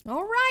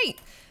 All right.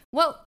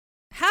 Well,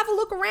 have a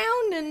look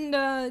around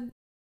and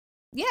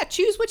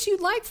choose what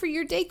you'd like for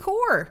your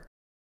decor.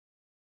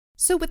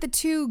 So with the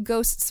 2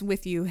 ghosts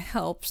with you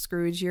help,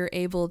 Scrooge, you're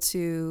able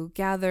to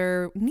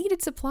gather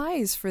needed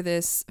supplies for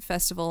this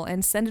festival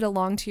and send it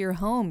along to your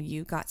home.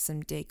 You got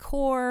some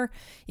decor,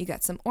 you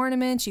got some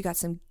ornaments, you got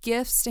some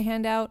gifts to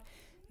hand out.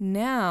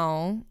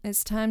 Now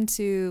it's time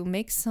to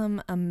make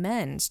some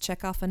amends,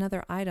 check off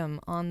another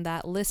item on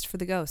that list for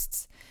the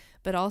ghosts,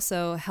 but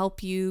also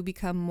help you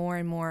become more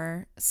and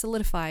more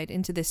solidified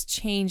into this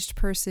changed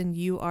person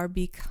you are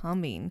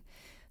becoming.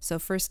 So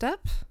first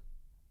up,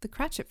 the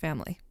Cratchit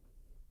family.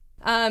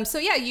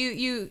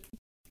 You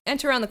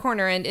enter around the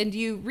corner and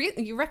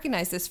you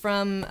recognize this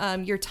from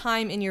your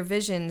time in your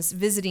visions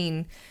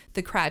visiting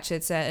the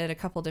Cratchits at a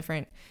couple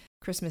different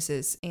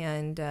Christmases,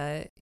 and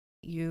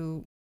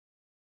you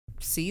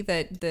see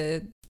that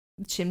the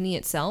chimney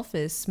itself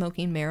is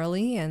smoking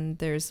merrily and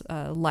there's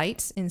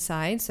lights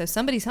inside, so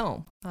somebody's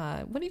home.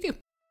 What do you do?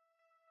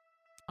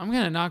 I'm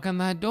gonna knock on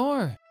that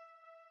door.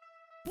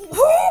 Who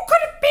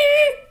could it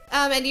be?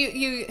 And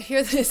you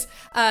hear this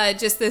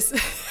this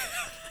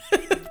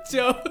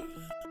Joe.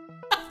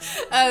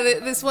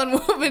 This one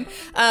woman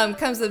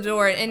comes to the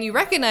door, and you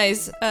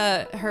recognize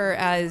her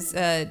as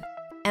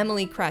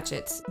Emily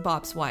Cratchit,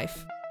 Bob's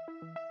wife.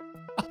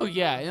 Oh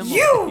yeah, Emily.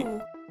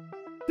 You,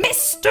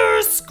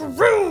 Mr.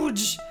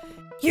 Scrooge,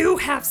 you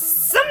have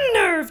some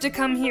nerve to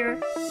come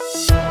here.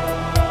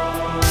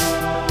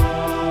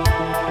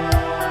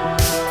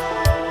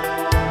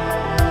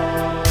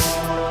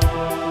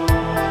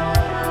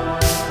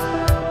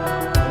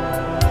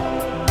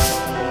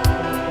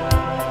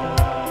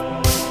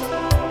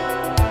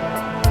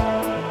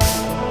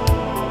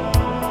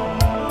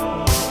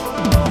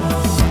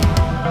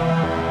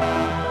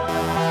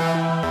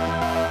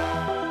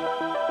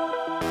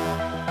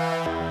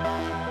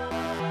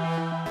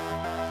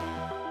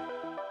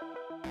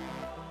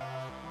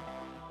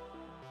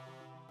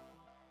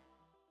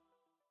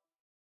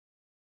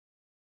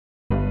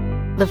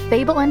 the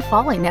Fable and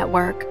Folly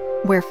Network,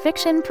 where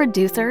fiction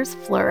producers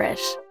flourish.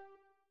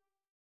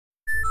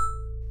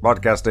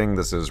 Broadcasting,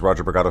 this is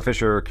Roger Brigado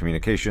Fisher,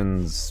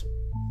 communications,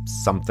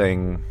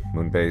 something,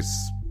 Moonbase,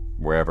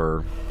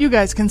 wherever. You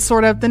guys can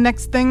sort out the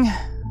next thing.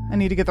 I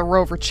need to get the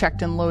rover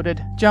checked and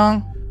loaded.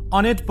 Jung?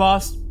 On it,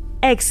 boss.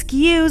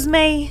 Excuse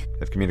me?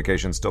 If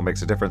communication still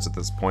makes a difference at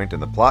this point in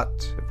the plot,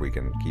 if we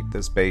can keep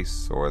this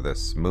base or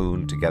this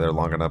moon together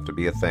long enough to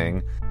be a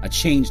thing. I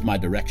changed my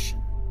direction.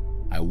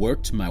 I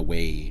worked my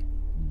way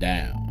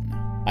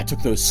down. I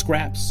took those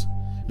scraps,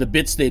 the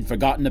bits they'd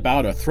forgotten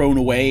about or thrown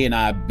away, and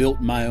I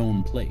built my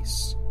own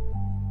place.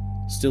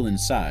 Still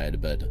inside,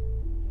 but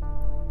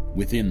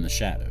within the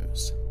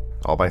shadows.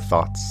 All my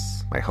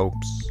thoughts, my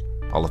hopes,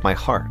 all of my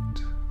heart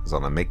is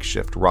on a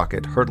makeshift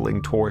rocket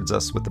hurtling towards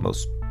us with the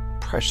most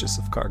precious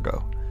of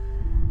cargo.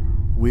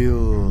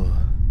 We'll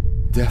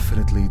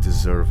definitely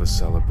deserve a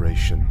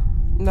celebration.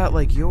 Not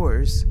like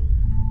yours.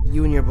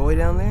 You and your boy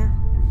down there?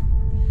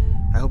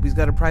 I hope he's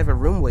got a private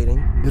room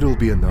waiting. It'll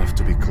be enough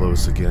to be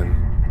close again.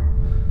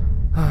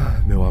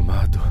 Meu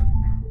amado.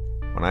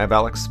 When I have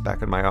Alex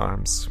back in my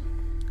arms,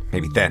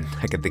 maybe then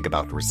I can think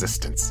about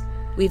resistance.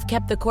 We've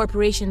kept the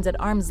corporations at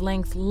arm's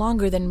length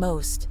longer than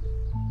most.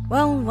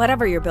 Well,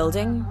 whatever you're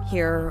building,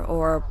 here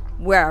or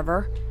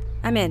wherever,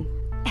 I'm in.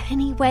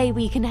 Any way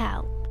we can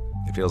help.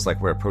 It feels like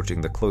we're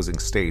approaching the closing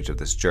stage of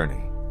this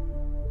journey.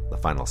 The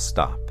final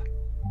stop.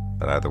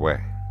 But either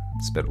way,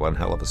 it's been one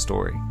hell of a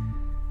story.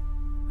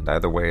 And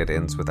either way, it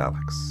ends with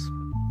Alex.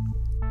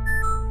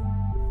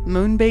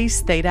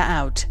 Moonbase Theta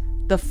out.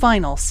 The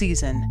final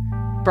season.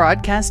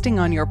 Broadcasting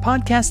on your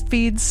podcast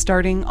feeds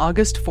starting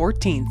August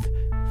 14th.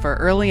 For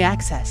early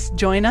access,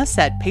 join us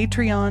at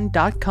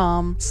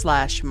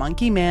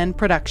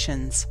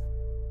patreon.com/monkeymanproductions.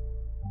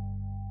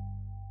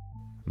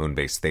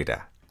 Moonbase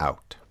Theta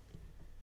out.